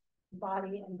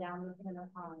body and down the inner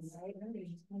arms, right?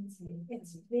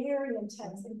 It's very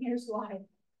intense, and here's why.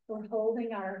 We're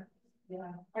holding our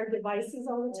devices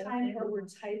all the time, or we're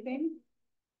typing.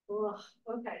 Ugh,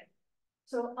 okay,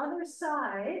 so other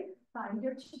side, find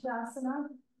your Tadasana.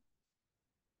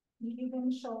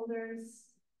 Even shoulders,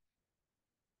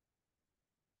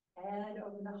 head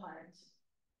over the heart.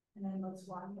 And then let's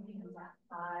walk the hands back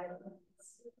 5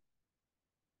 minutes.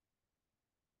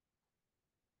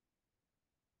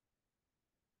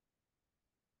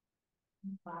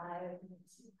 Five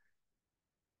minutes.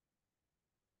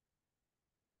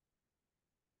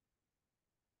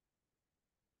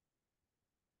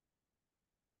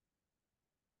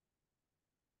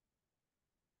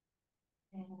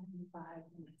 And 5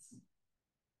 minutes.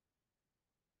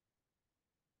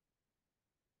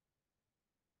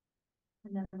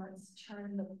 And then let's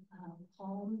turn the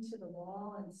palm to the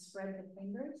wall and spread the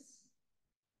fingers.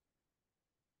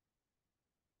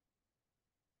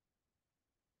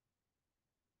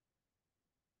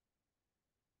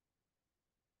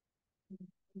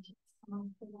 Off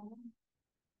the wall.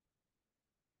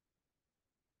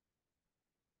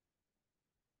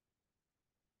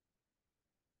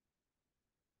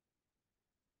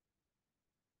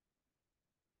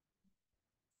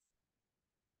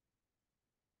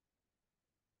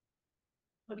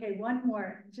 Okay, one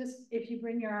more. Just if you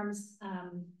bring your arms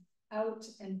out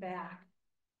and back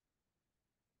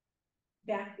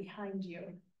behind you,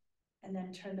 and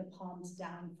then turn the palms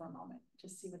down for a moment.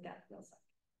 Just see what that feels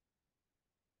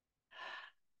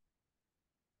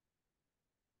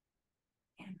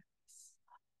like. And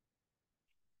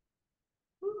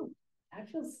ooh, that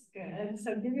feels good.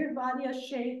 So give your body a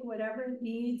shake, whatever it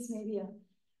needs, maybe a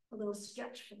little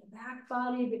stretch for the back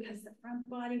body because the front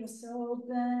body was so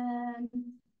open.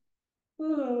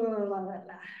 Ooh, la, la,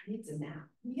 la. Needs a nap.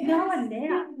 Yes. No, a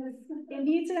nap. It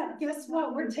needs a nap. Guess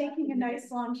what? We're taking a nice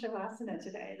long Shavasana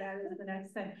today. That is the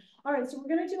next thing. All right, so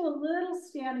we're going to do a little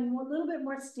standing, a little bit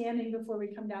more standing before we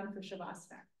come down for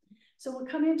Shavasana. So we'll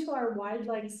come into our wide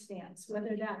leg stance,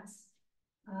 whether that's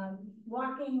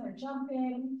walking or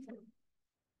jumping.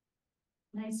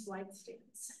 Nice wide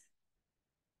stance.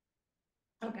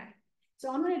 Okay,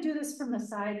 so I'm going to do this from the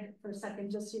side for a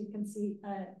second, just so you can see.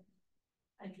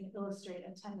 I can illustrate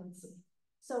a tendency.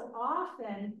 So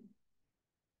often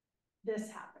this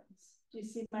happens. Do you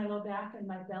see my low back and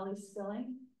my belly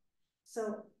spilling?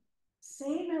 So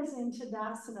same as in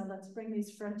Tadasana, let's bring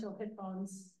these frontal hip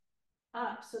bones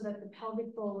up so that the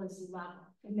pelvic bowl is level.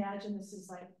 Imagine this is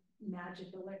like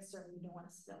magic elixir and you don't want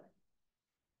to spill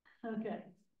it. Okay,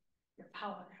 your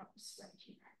powerhouse right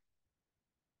here.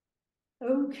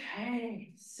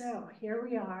 Okay, so here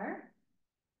we are.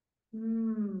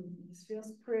 This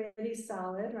feels pretty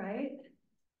solid, right?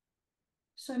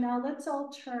 So now let's all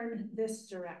turn this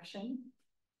direction.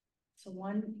 So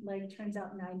one leg turns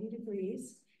out 90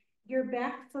 degrees. Your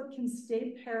back foot can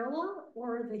stay parallel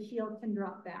or the heel can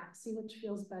drop back. See which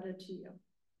feels better to you.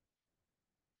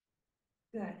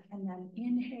 Good, and then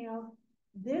inhale.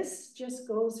 This just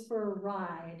goes for a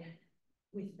ride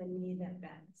with the knee that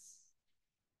bends.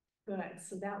 Good,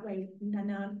 so that way none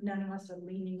of us are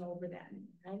leaning over that knee,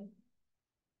 right?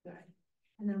 Good.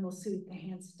 And then we'll scoot the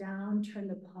hands down, turn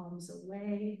the palms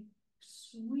away.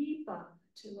 sweep up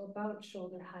to about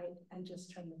shoulder height and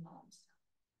just turn the palms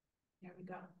down. There we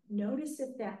go. Notice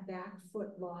if that back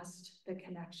foot lost the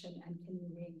connection and can you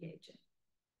re-engage it?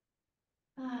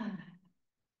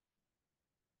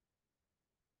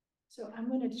 So I'm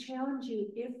going to challenge you,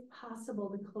 if possible,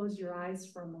 to close your eyes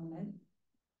for a moment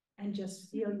and just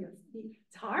feel your feet.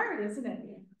 It's hard, isn't it?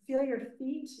 Feel your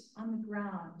feet on the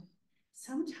ground.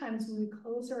 Sometimes when we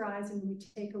close our eyes and we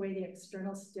take away the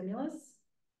external stimulus,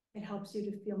 it helps you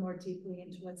to feel more deeply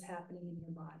into what's happening in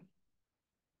your body.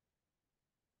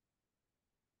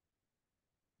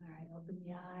 All right, open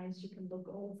the eyes. You can look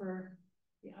over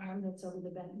the arm that's over the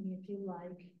bent knee if you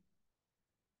like.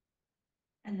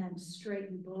 And then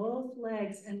straighten both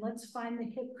legs, and let's find the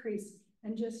hip crease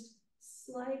and just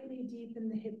slightly deepen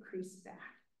the hip crease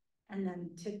back and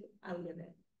then tip out of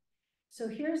it. So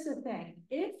here's the thing.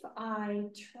 If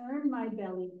I turn my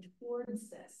belly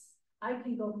towards this, I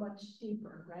can go much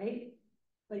deeper, right?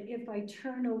 But if I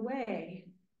turn away,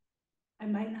 I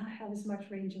might not have as much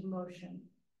range of motion,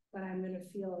 but I'm going to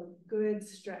feel a good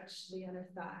stretch to the inner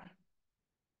thigh.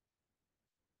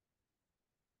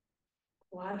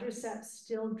 Quadriceps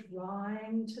still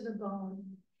drawing to the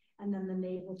bone, and then the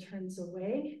navel turns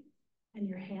away, and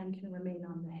your hand can remain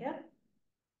on the hip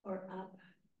or up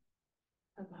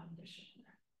above the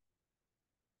shoulder.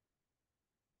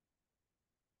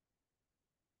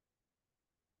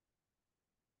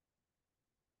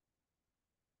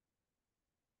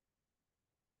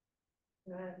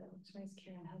 Good, that looks nice,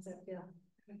 Karen. How's that feel?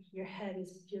 Your head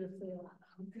is beautifully aligned.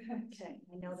 Okay,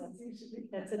 I know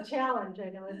that's a challenge. I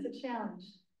know it's a challenge.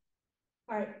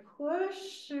 All right,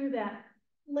 push through that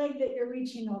leg that you're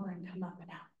reaching over and come up and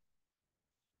out.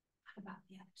 How about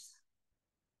the other side?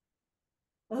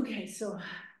 Okay, so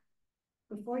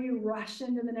before you rush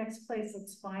into the next place,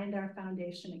 let's find our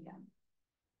foundation again.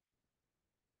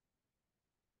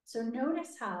 So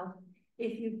notice how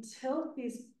if you tilt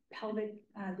these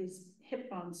these hip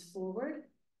bones forward,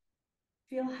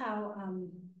 feel how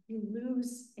you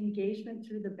lose engagement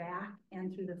through the back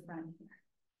and through the front here.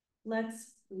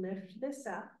 Let's lift this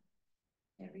up.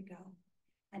 There we go.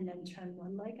 And then turn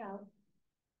one leg out.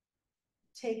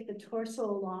 Take the torso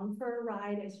along for a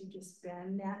ride as you just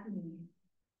bend that knee.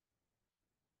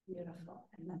 Beautiful.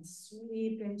 And then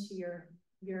sweep into your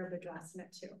Virabhadrasana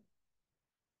too.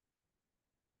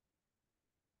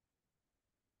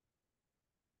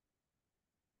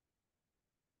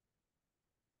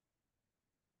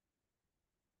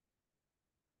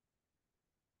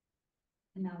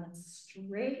 And now let's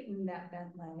straighten that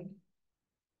bent leg.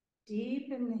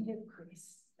 Deepen the hip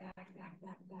crease. Back, back,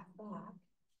 back, back, back.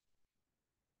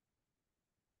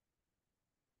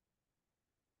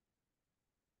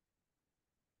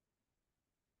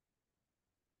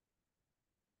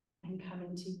 And come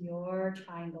into your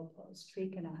triangle pose,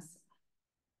 Trikonasana.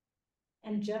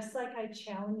 And just like I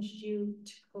challenged you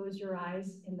to close your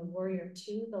eyes in the Warrior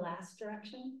Two, the last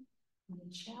direction, I'm going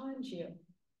to challenge you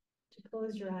to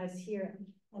close your eyes here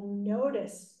and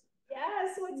notice,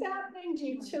 yes, what's happening? Do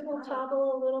you tibble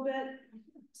tobble a little bit?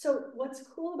 So what's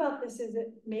cool about this is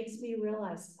it makes me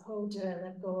realize, oh, did I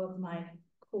let go of my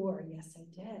core? Yes, I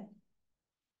did.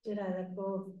 Did I let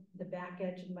go of the back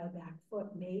edge of my back foot?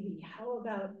 Maybe. How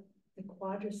about the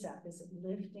quadricep? Is it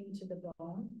lifting to the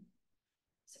bone?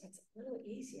 So it's a little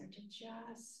easier to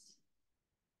just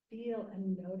feel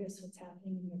and notice what's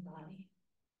happening in your body.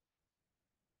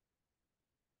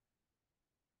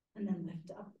 And then lift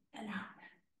up and out.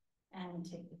 And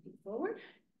take the feet forward.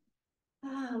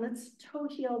 Let's toe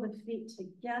heel the feet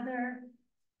together.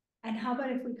 And how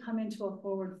about if we come into a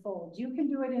forward fold? You can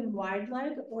do it in wide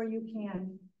leg, or you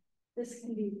can, this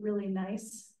can be really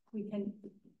nice. We can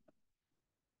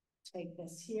take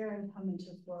this here and come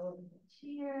into a forward fold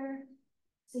here.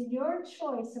 So your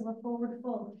choice of a forward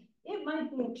fold. It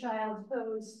might be a child's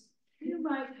pose. You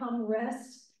might come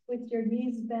rest with your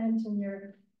knees bent and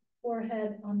your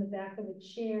forehead on the back of a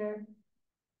chair.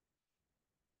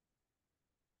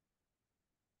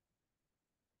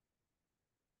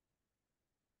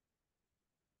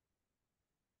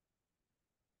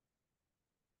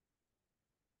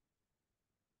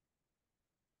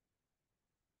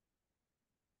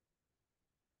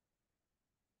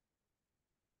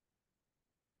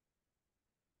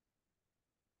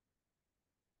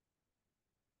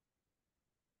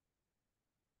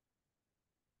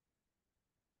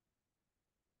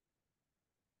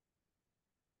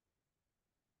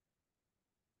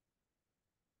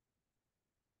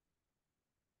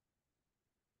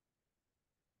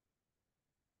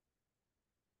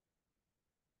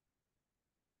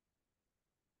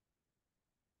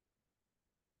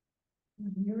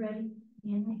 When you're ready,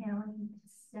 inhaling,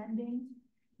 extending,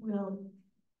 We'll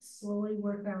slowly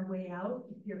work our way out.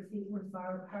 If your feet were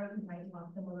far apart, you might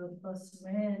walk them a little closer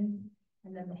in.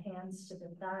 And then the hands to the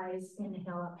thighs.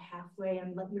 Inhale up halfway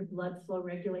and let your blood flow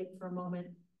regulate for a moment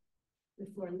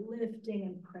before lifting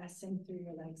and pressing through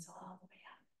your legs all the way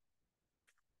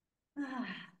up.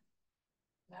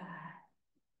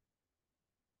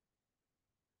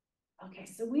 Okay,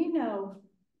 so we know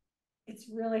it's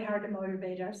really hard to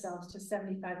motivate ourselves to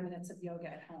 75 minutes of yoga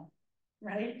at home,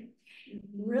 right?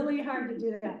 Really hard to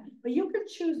do that. But you could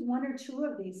choose one or two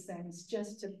of these things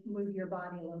just to move your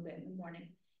body a little bit in the morning,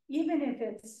 even if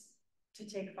it's to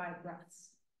take 5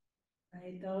 breaths,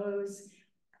 right?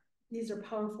 These are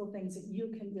powerful things that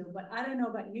you can do. But I don't know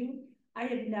about you, I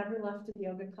have never left a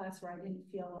yoga class where I didn't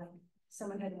feel like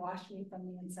someone had washed me from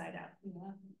the inside out, you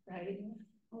know, right?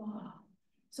 Oh.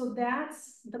 So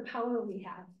that's the power we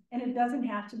have. And it doesn't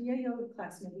have to be a yoga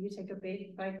class. Maybe you take a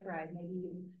bike ride. Maybe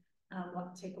you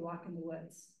take a walk in the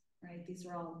woods, right? These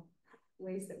are all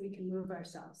ways that we can move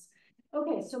ourselves.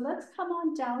 Okay, so let's come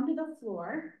on down to the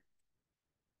floor.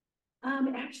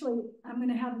 Actually, I'm going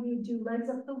to have you do legs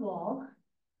up the wall.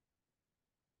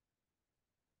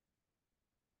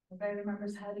 Everybody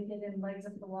remembers how to get in legs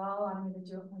up the wall. I'm going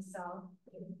to do it myself.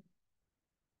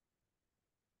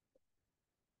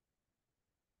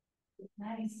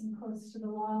 Nice and close to the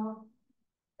wall.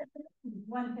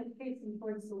 One hip facing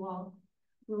towards the wall.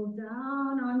 Roll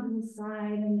down onto the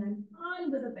side and then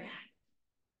onto the back.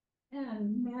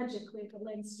 And magically the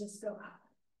legs just go up.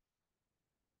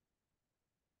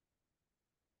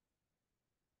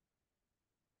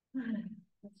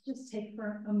 Let's just take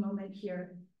for a moment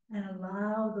here and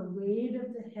allow the weight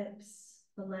of the hips,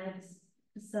 the legs,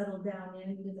 to settle down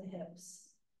into the hips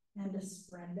and to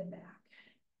spread the back.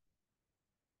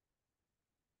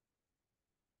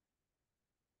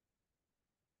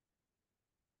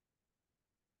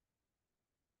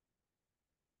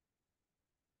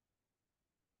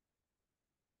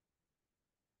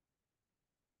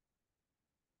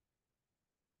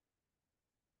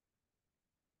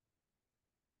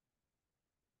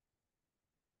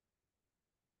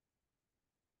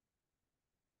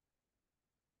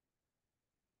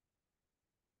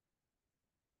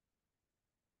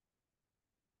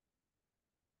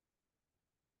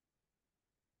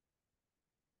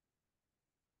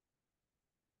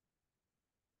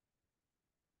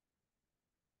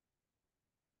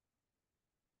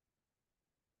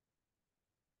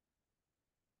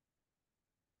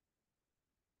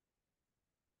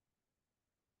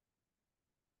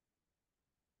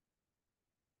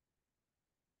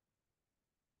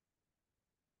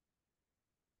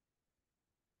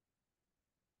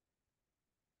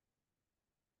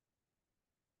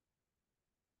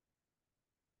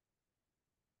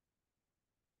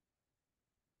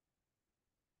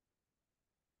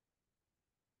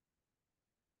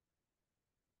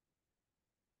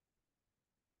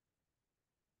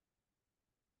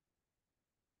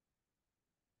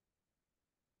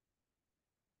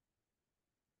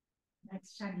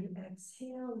 Next time you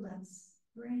exhale, let's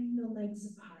bring the legs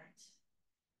apart.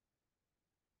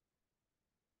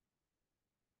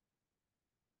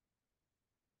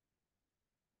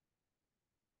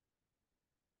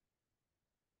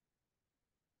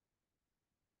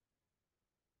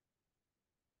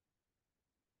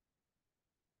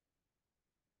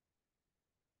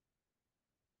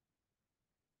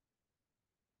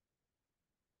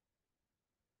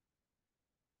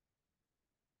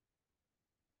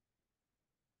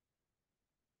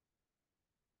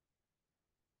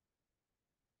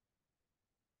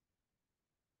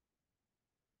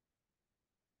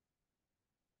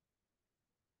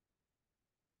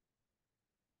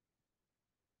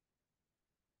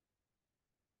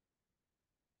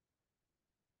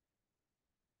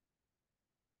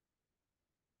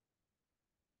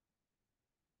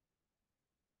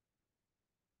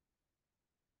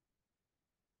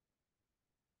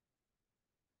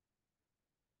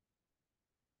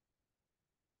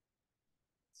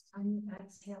 On you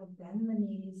exhale, bend the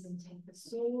knees and take the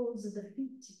soles of the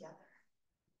feet together.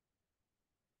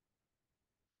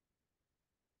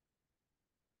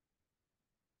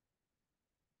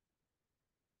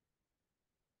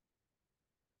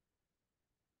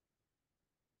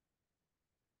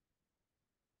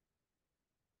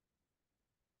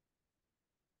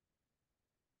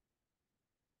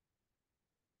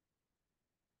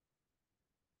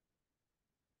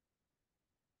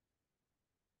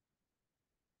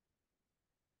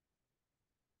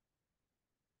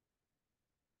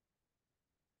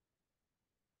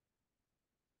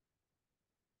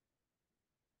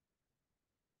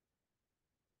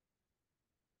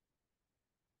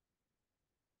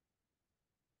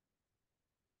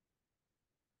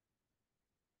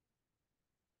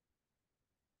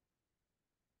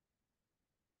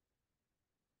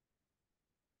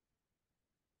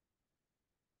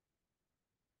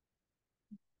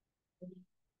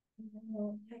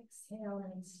 We'll exhale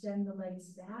and extend the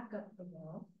legs back up the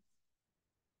wall.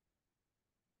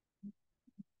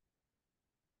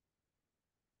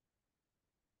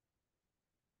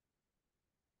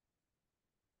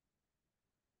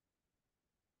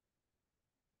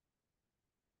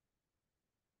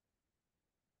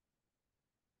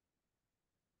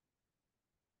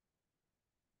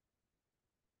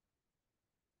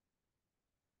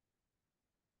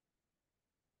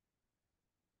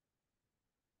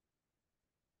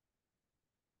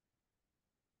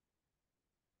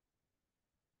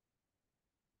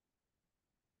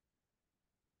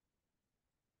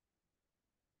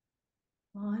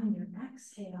 On your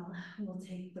exhale, we'll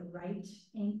take the right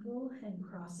ankle and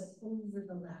cross it over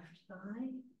the left thigh,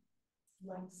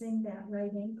 flexing that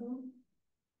right ankle.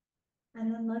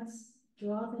 And then let's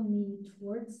draw the knee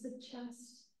towards the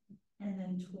chest and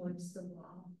then towards the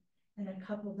wall. And a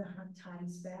couple different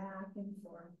times back and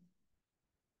forth.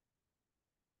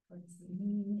 Towards the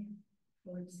knee,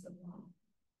 towards the wall.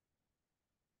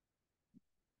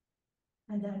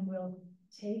 And then we'll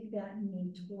take that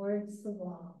knee towards the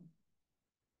wall.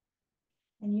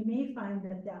 And you may find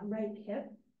that that right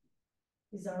hip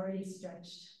is already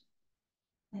stretched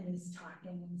and is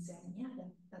talking and saying, yeah,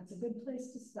 that's a good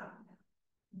place to stop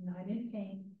now. I'm not in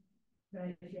pain, but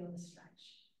I feel the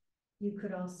stretch. You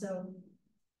could also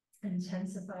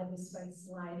intensify this by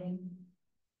sliding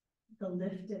the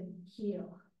lifted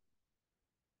heel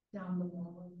down the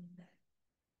wall a little bit.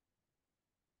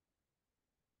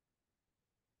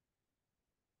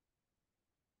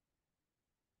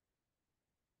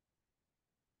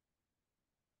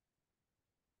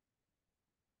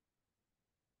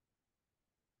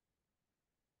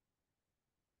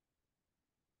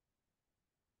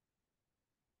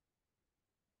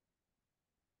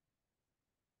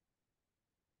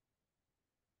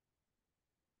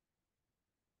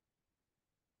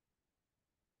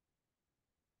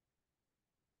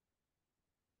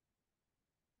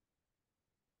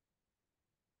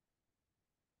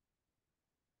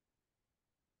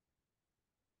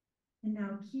 And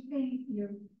now keeping your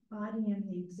body in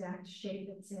the exact shape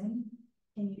it's in,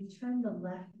 can you turn the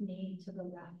left knee to the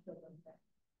left a little bit?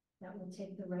 That will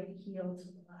take the right heel to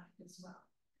the left as well.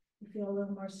 You feel a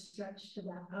little more stretch to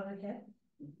that outer hip?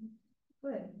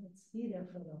 Good, let's be there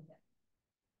for a little bit.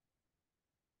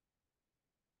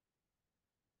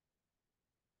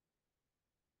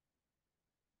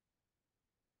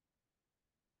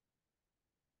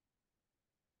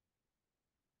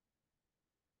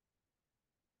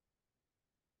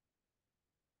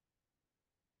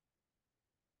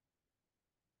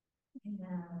 And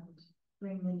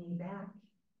bring the knee back.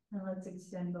 And let's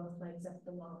extend both legs up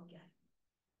the wall again.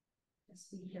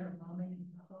 Just be here a moment and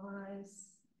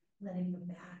pause, letting the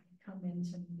back come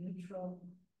into neutral,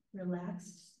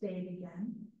 relaxed state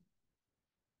again.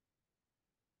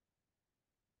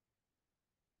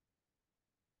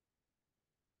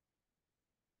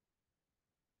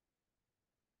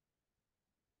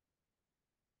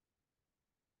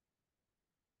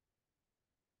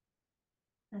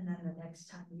 And then the next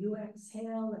time you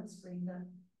exhale, let's bring the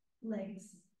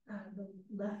legs, the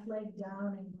left leg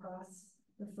down and cross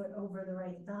the foot over the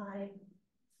right thigh,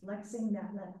 flexing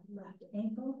that left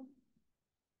ankle.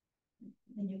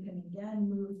 And you can again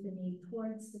move the knee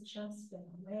towards the chest and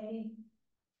away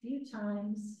a few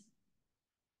times.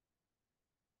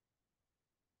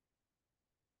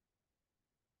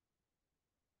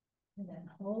 And then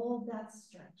hold that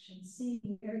stretch and see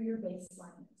where your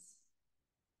baseline is.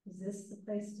 Is this the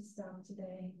place to stop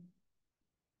today?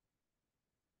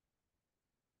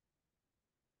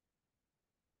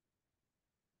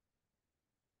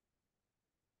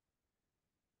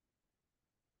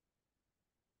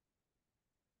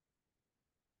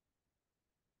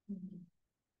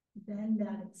 Bend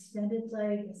that extended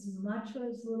leg as much or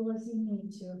as little as you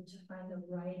need to find the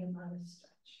right amount of stretch.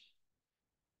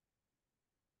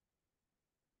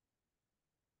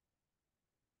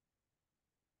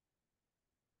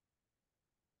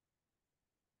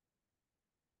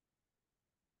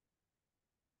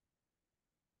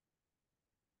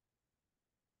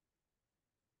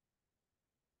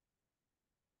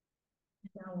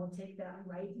 Now we'll take that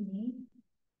right knee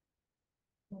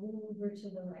over to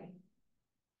the right.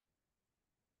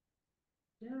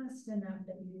 Just enough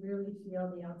that you really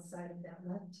feel the outside of that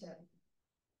left hip.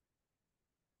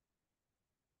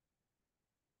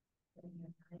 Getting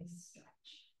a nice stretch.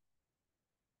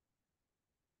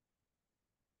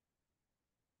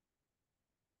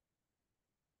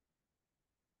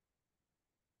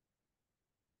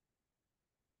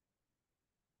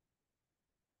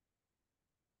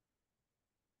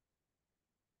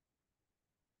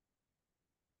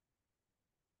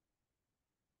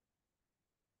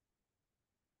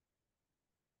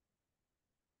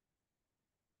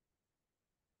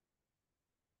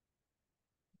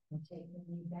 Take the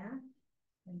knee back.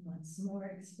 And once more,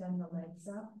 extend the legs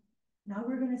up. Now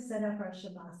we're going to set up our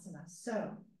Shavasana.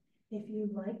 So if you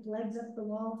like legs up the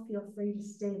wall, feel free to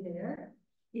stay there.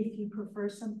 If you prefer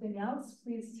something else,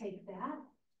 please take that.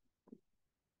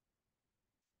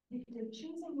 If you're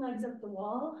choosing legs up the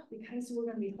wall, because we're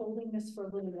going to be holding this for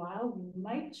a little while, you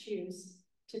might choose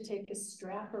to take a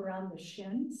strap around the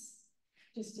shins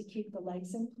just to keep the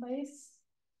legs in place.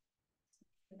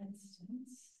 For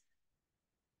instance,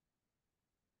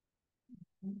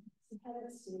 see how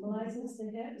that stabilizes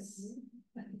the hips?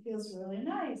 It feels really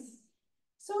nice.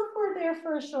 So if we're there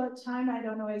for a short time, I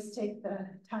don't always take the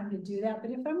time to do that,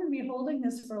 but if I'm going to be holding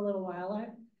this for a little while,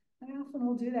 I often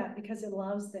will do that because it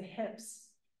allows the hips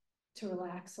to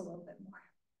relax a little bit more.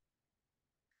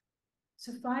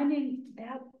 So finding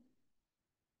that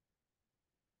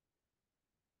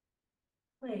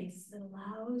place that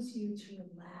allows you to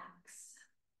relax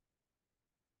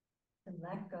and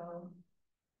let go.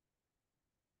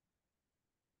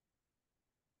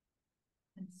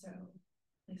 And so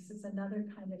this is another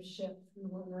kind of shift. We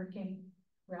were working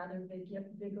rather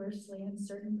vigorously in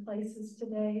certain places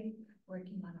today,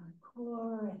 working on our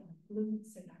core and our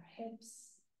glutes and our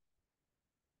hips,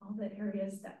 all the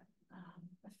areas that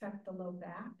affect the low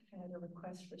back. I had a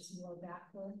request for some low back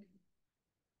work.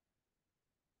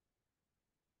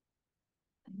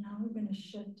 And now we're going to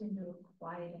shift into a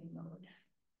quieting mode.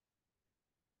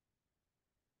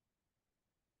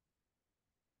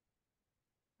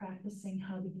 Practicing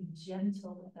how to be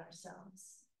gentle with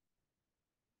ourselves.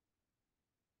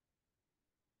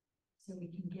 So we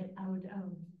can get out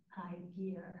of high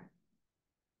gear.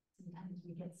 Sometimes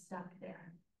we get stuck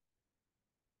there.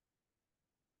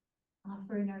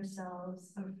 Offering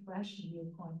ourselves a fresh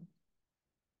viewpoint.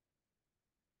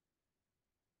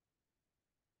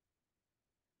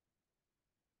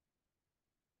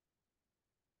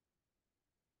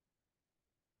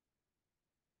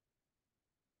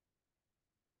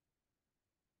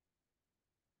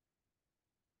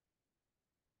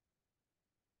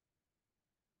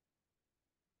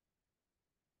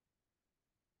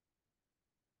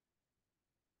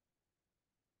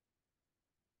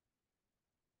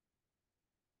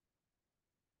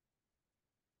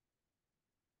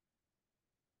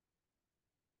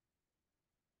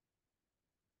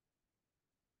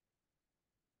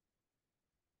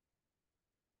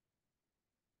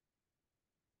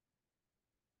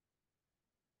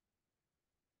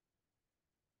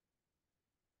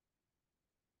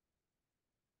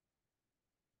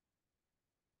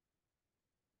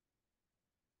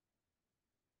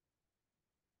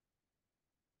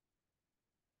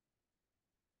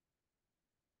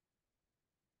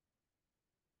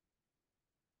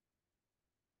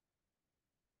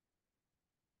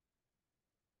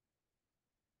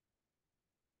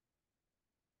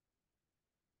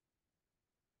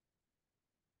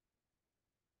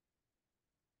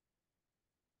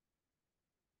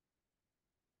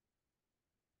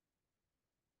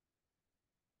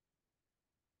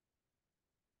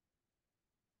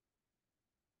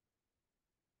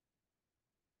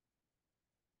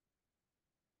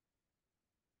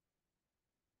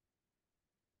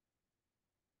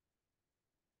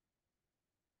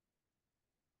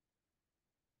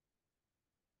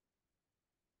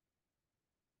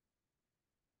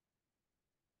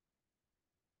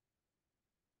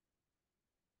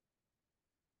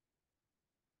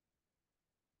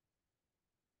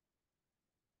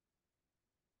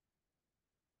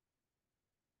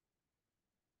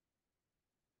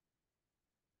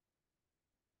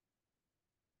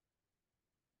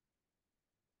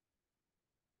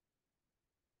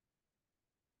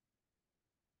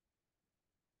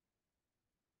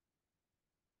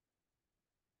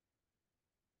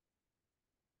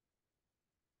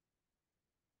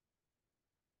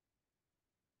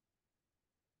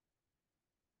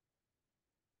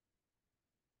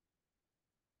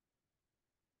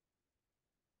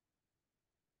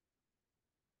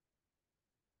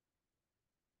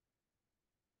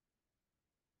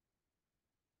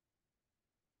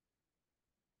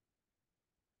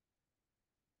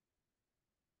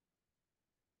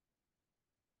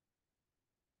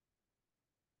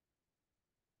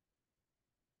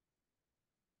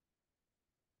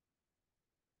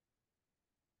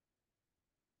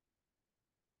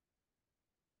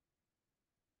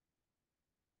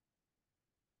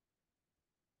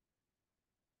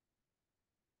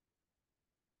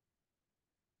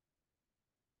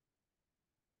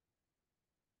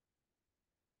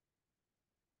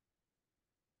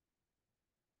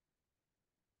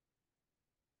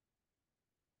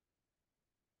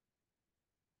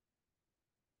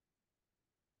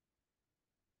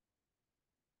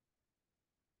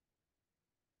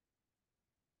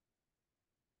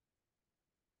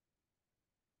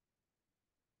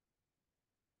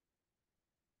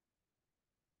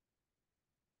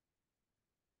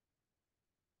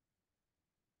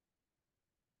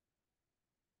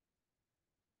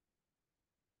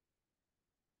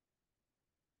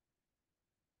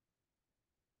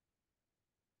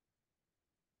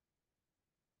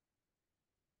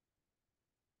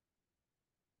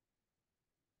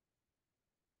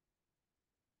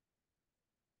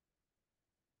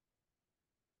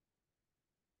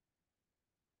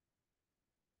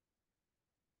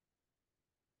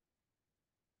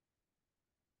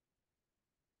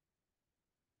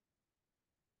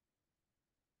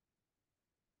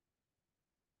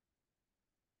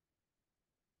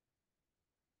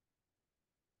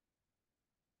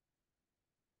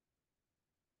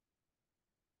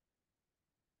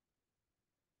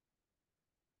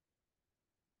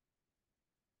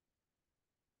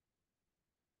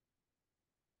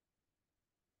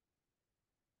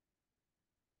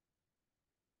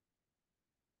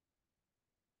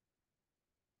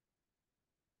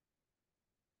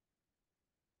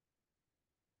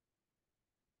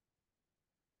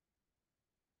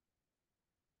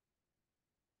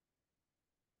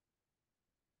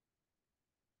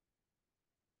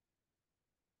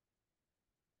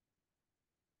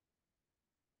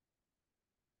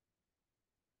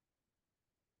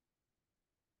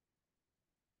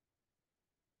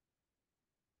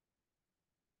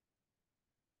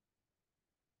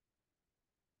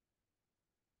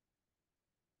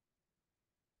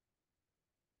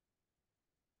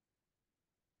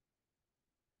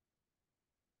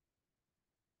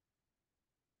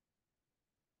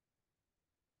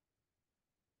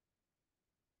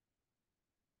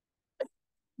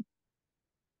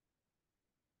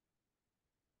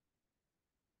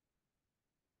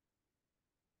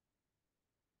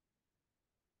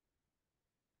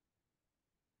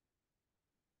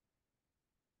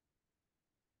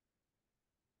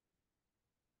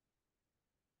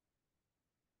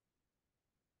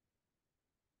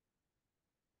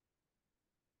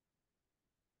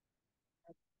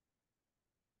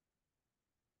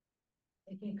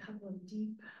 Taking a couple of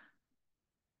deep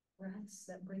breaths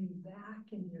that bring you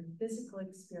back in your physical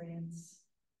experience.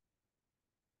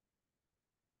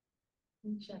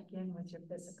 And check in with your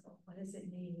physical. What does it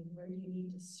need? Where do you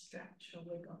need to stretch or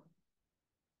wiggle?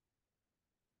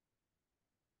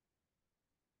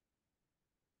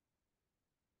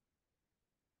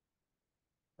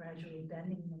 Gradually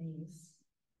bending the knees.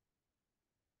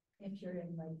 If you're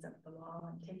in, legs up the wall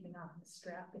and taking off the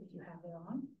strap if you have it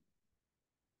on.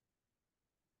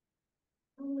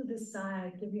 Pull to the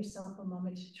side, give yourself a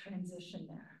moment to transition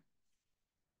there.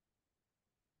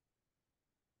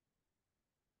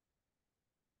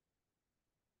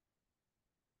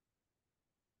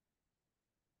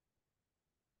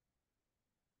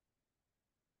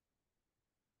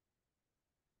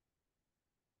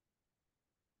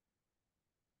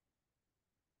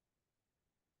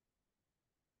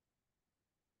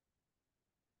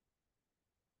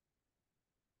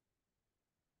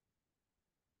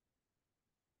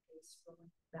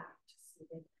 Rolling back to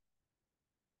seated.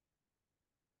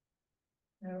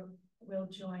 Now we'll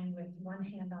join with one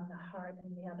hand on the heart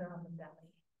and the other on the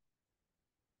belly.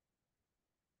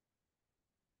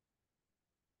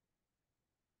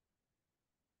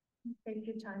 Take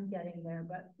your time getting there,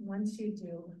 but once you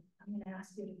do, I'm going to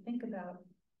ask you to think about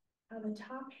how the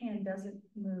top hand doesn't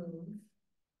move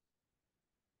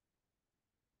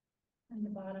and the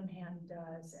bottom hand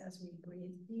does as we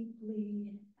breathe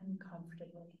deeply and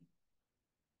comfortably.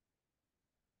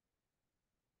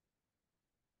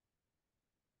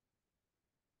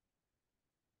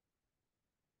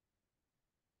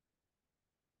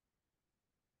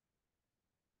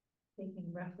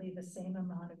 Taking roughly the same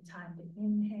amount of time to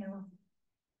inhale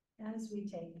as we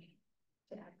take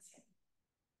to exhale.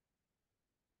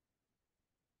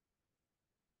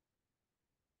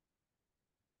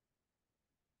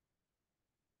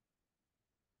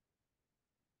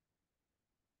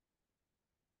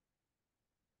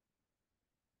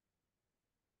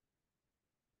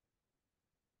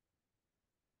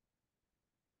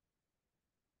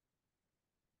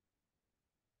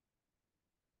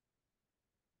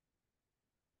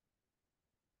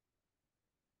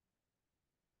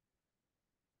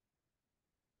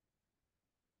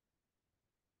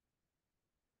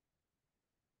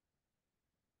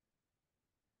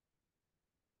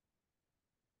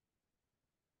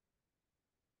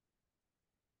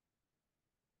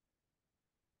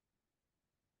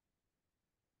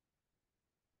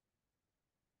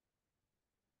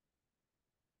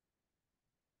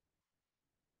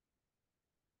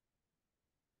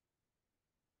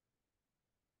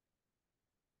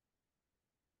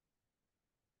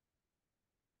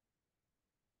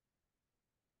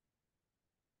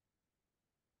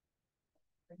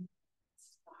 Bring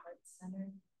the heart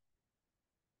center.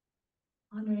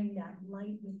 Honoring that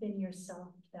light within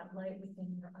yourself, that light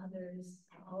within your others,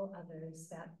 all others,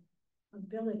 that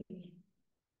ability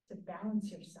to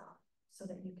balance yourself so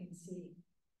that you can see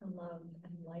the love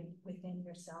and light within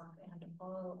yourself and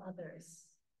all others.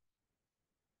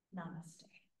 Namaste.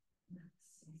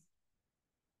 Namaste.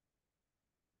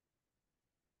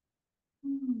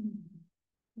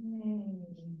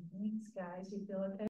 Yay. Thanks, guys. You feel okay?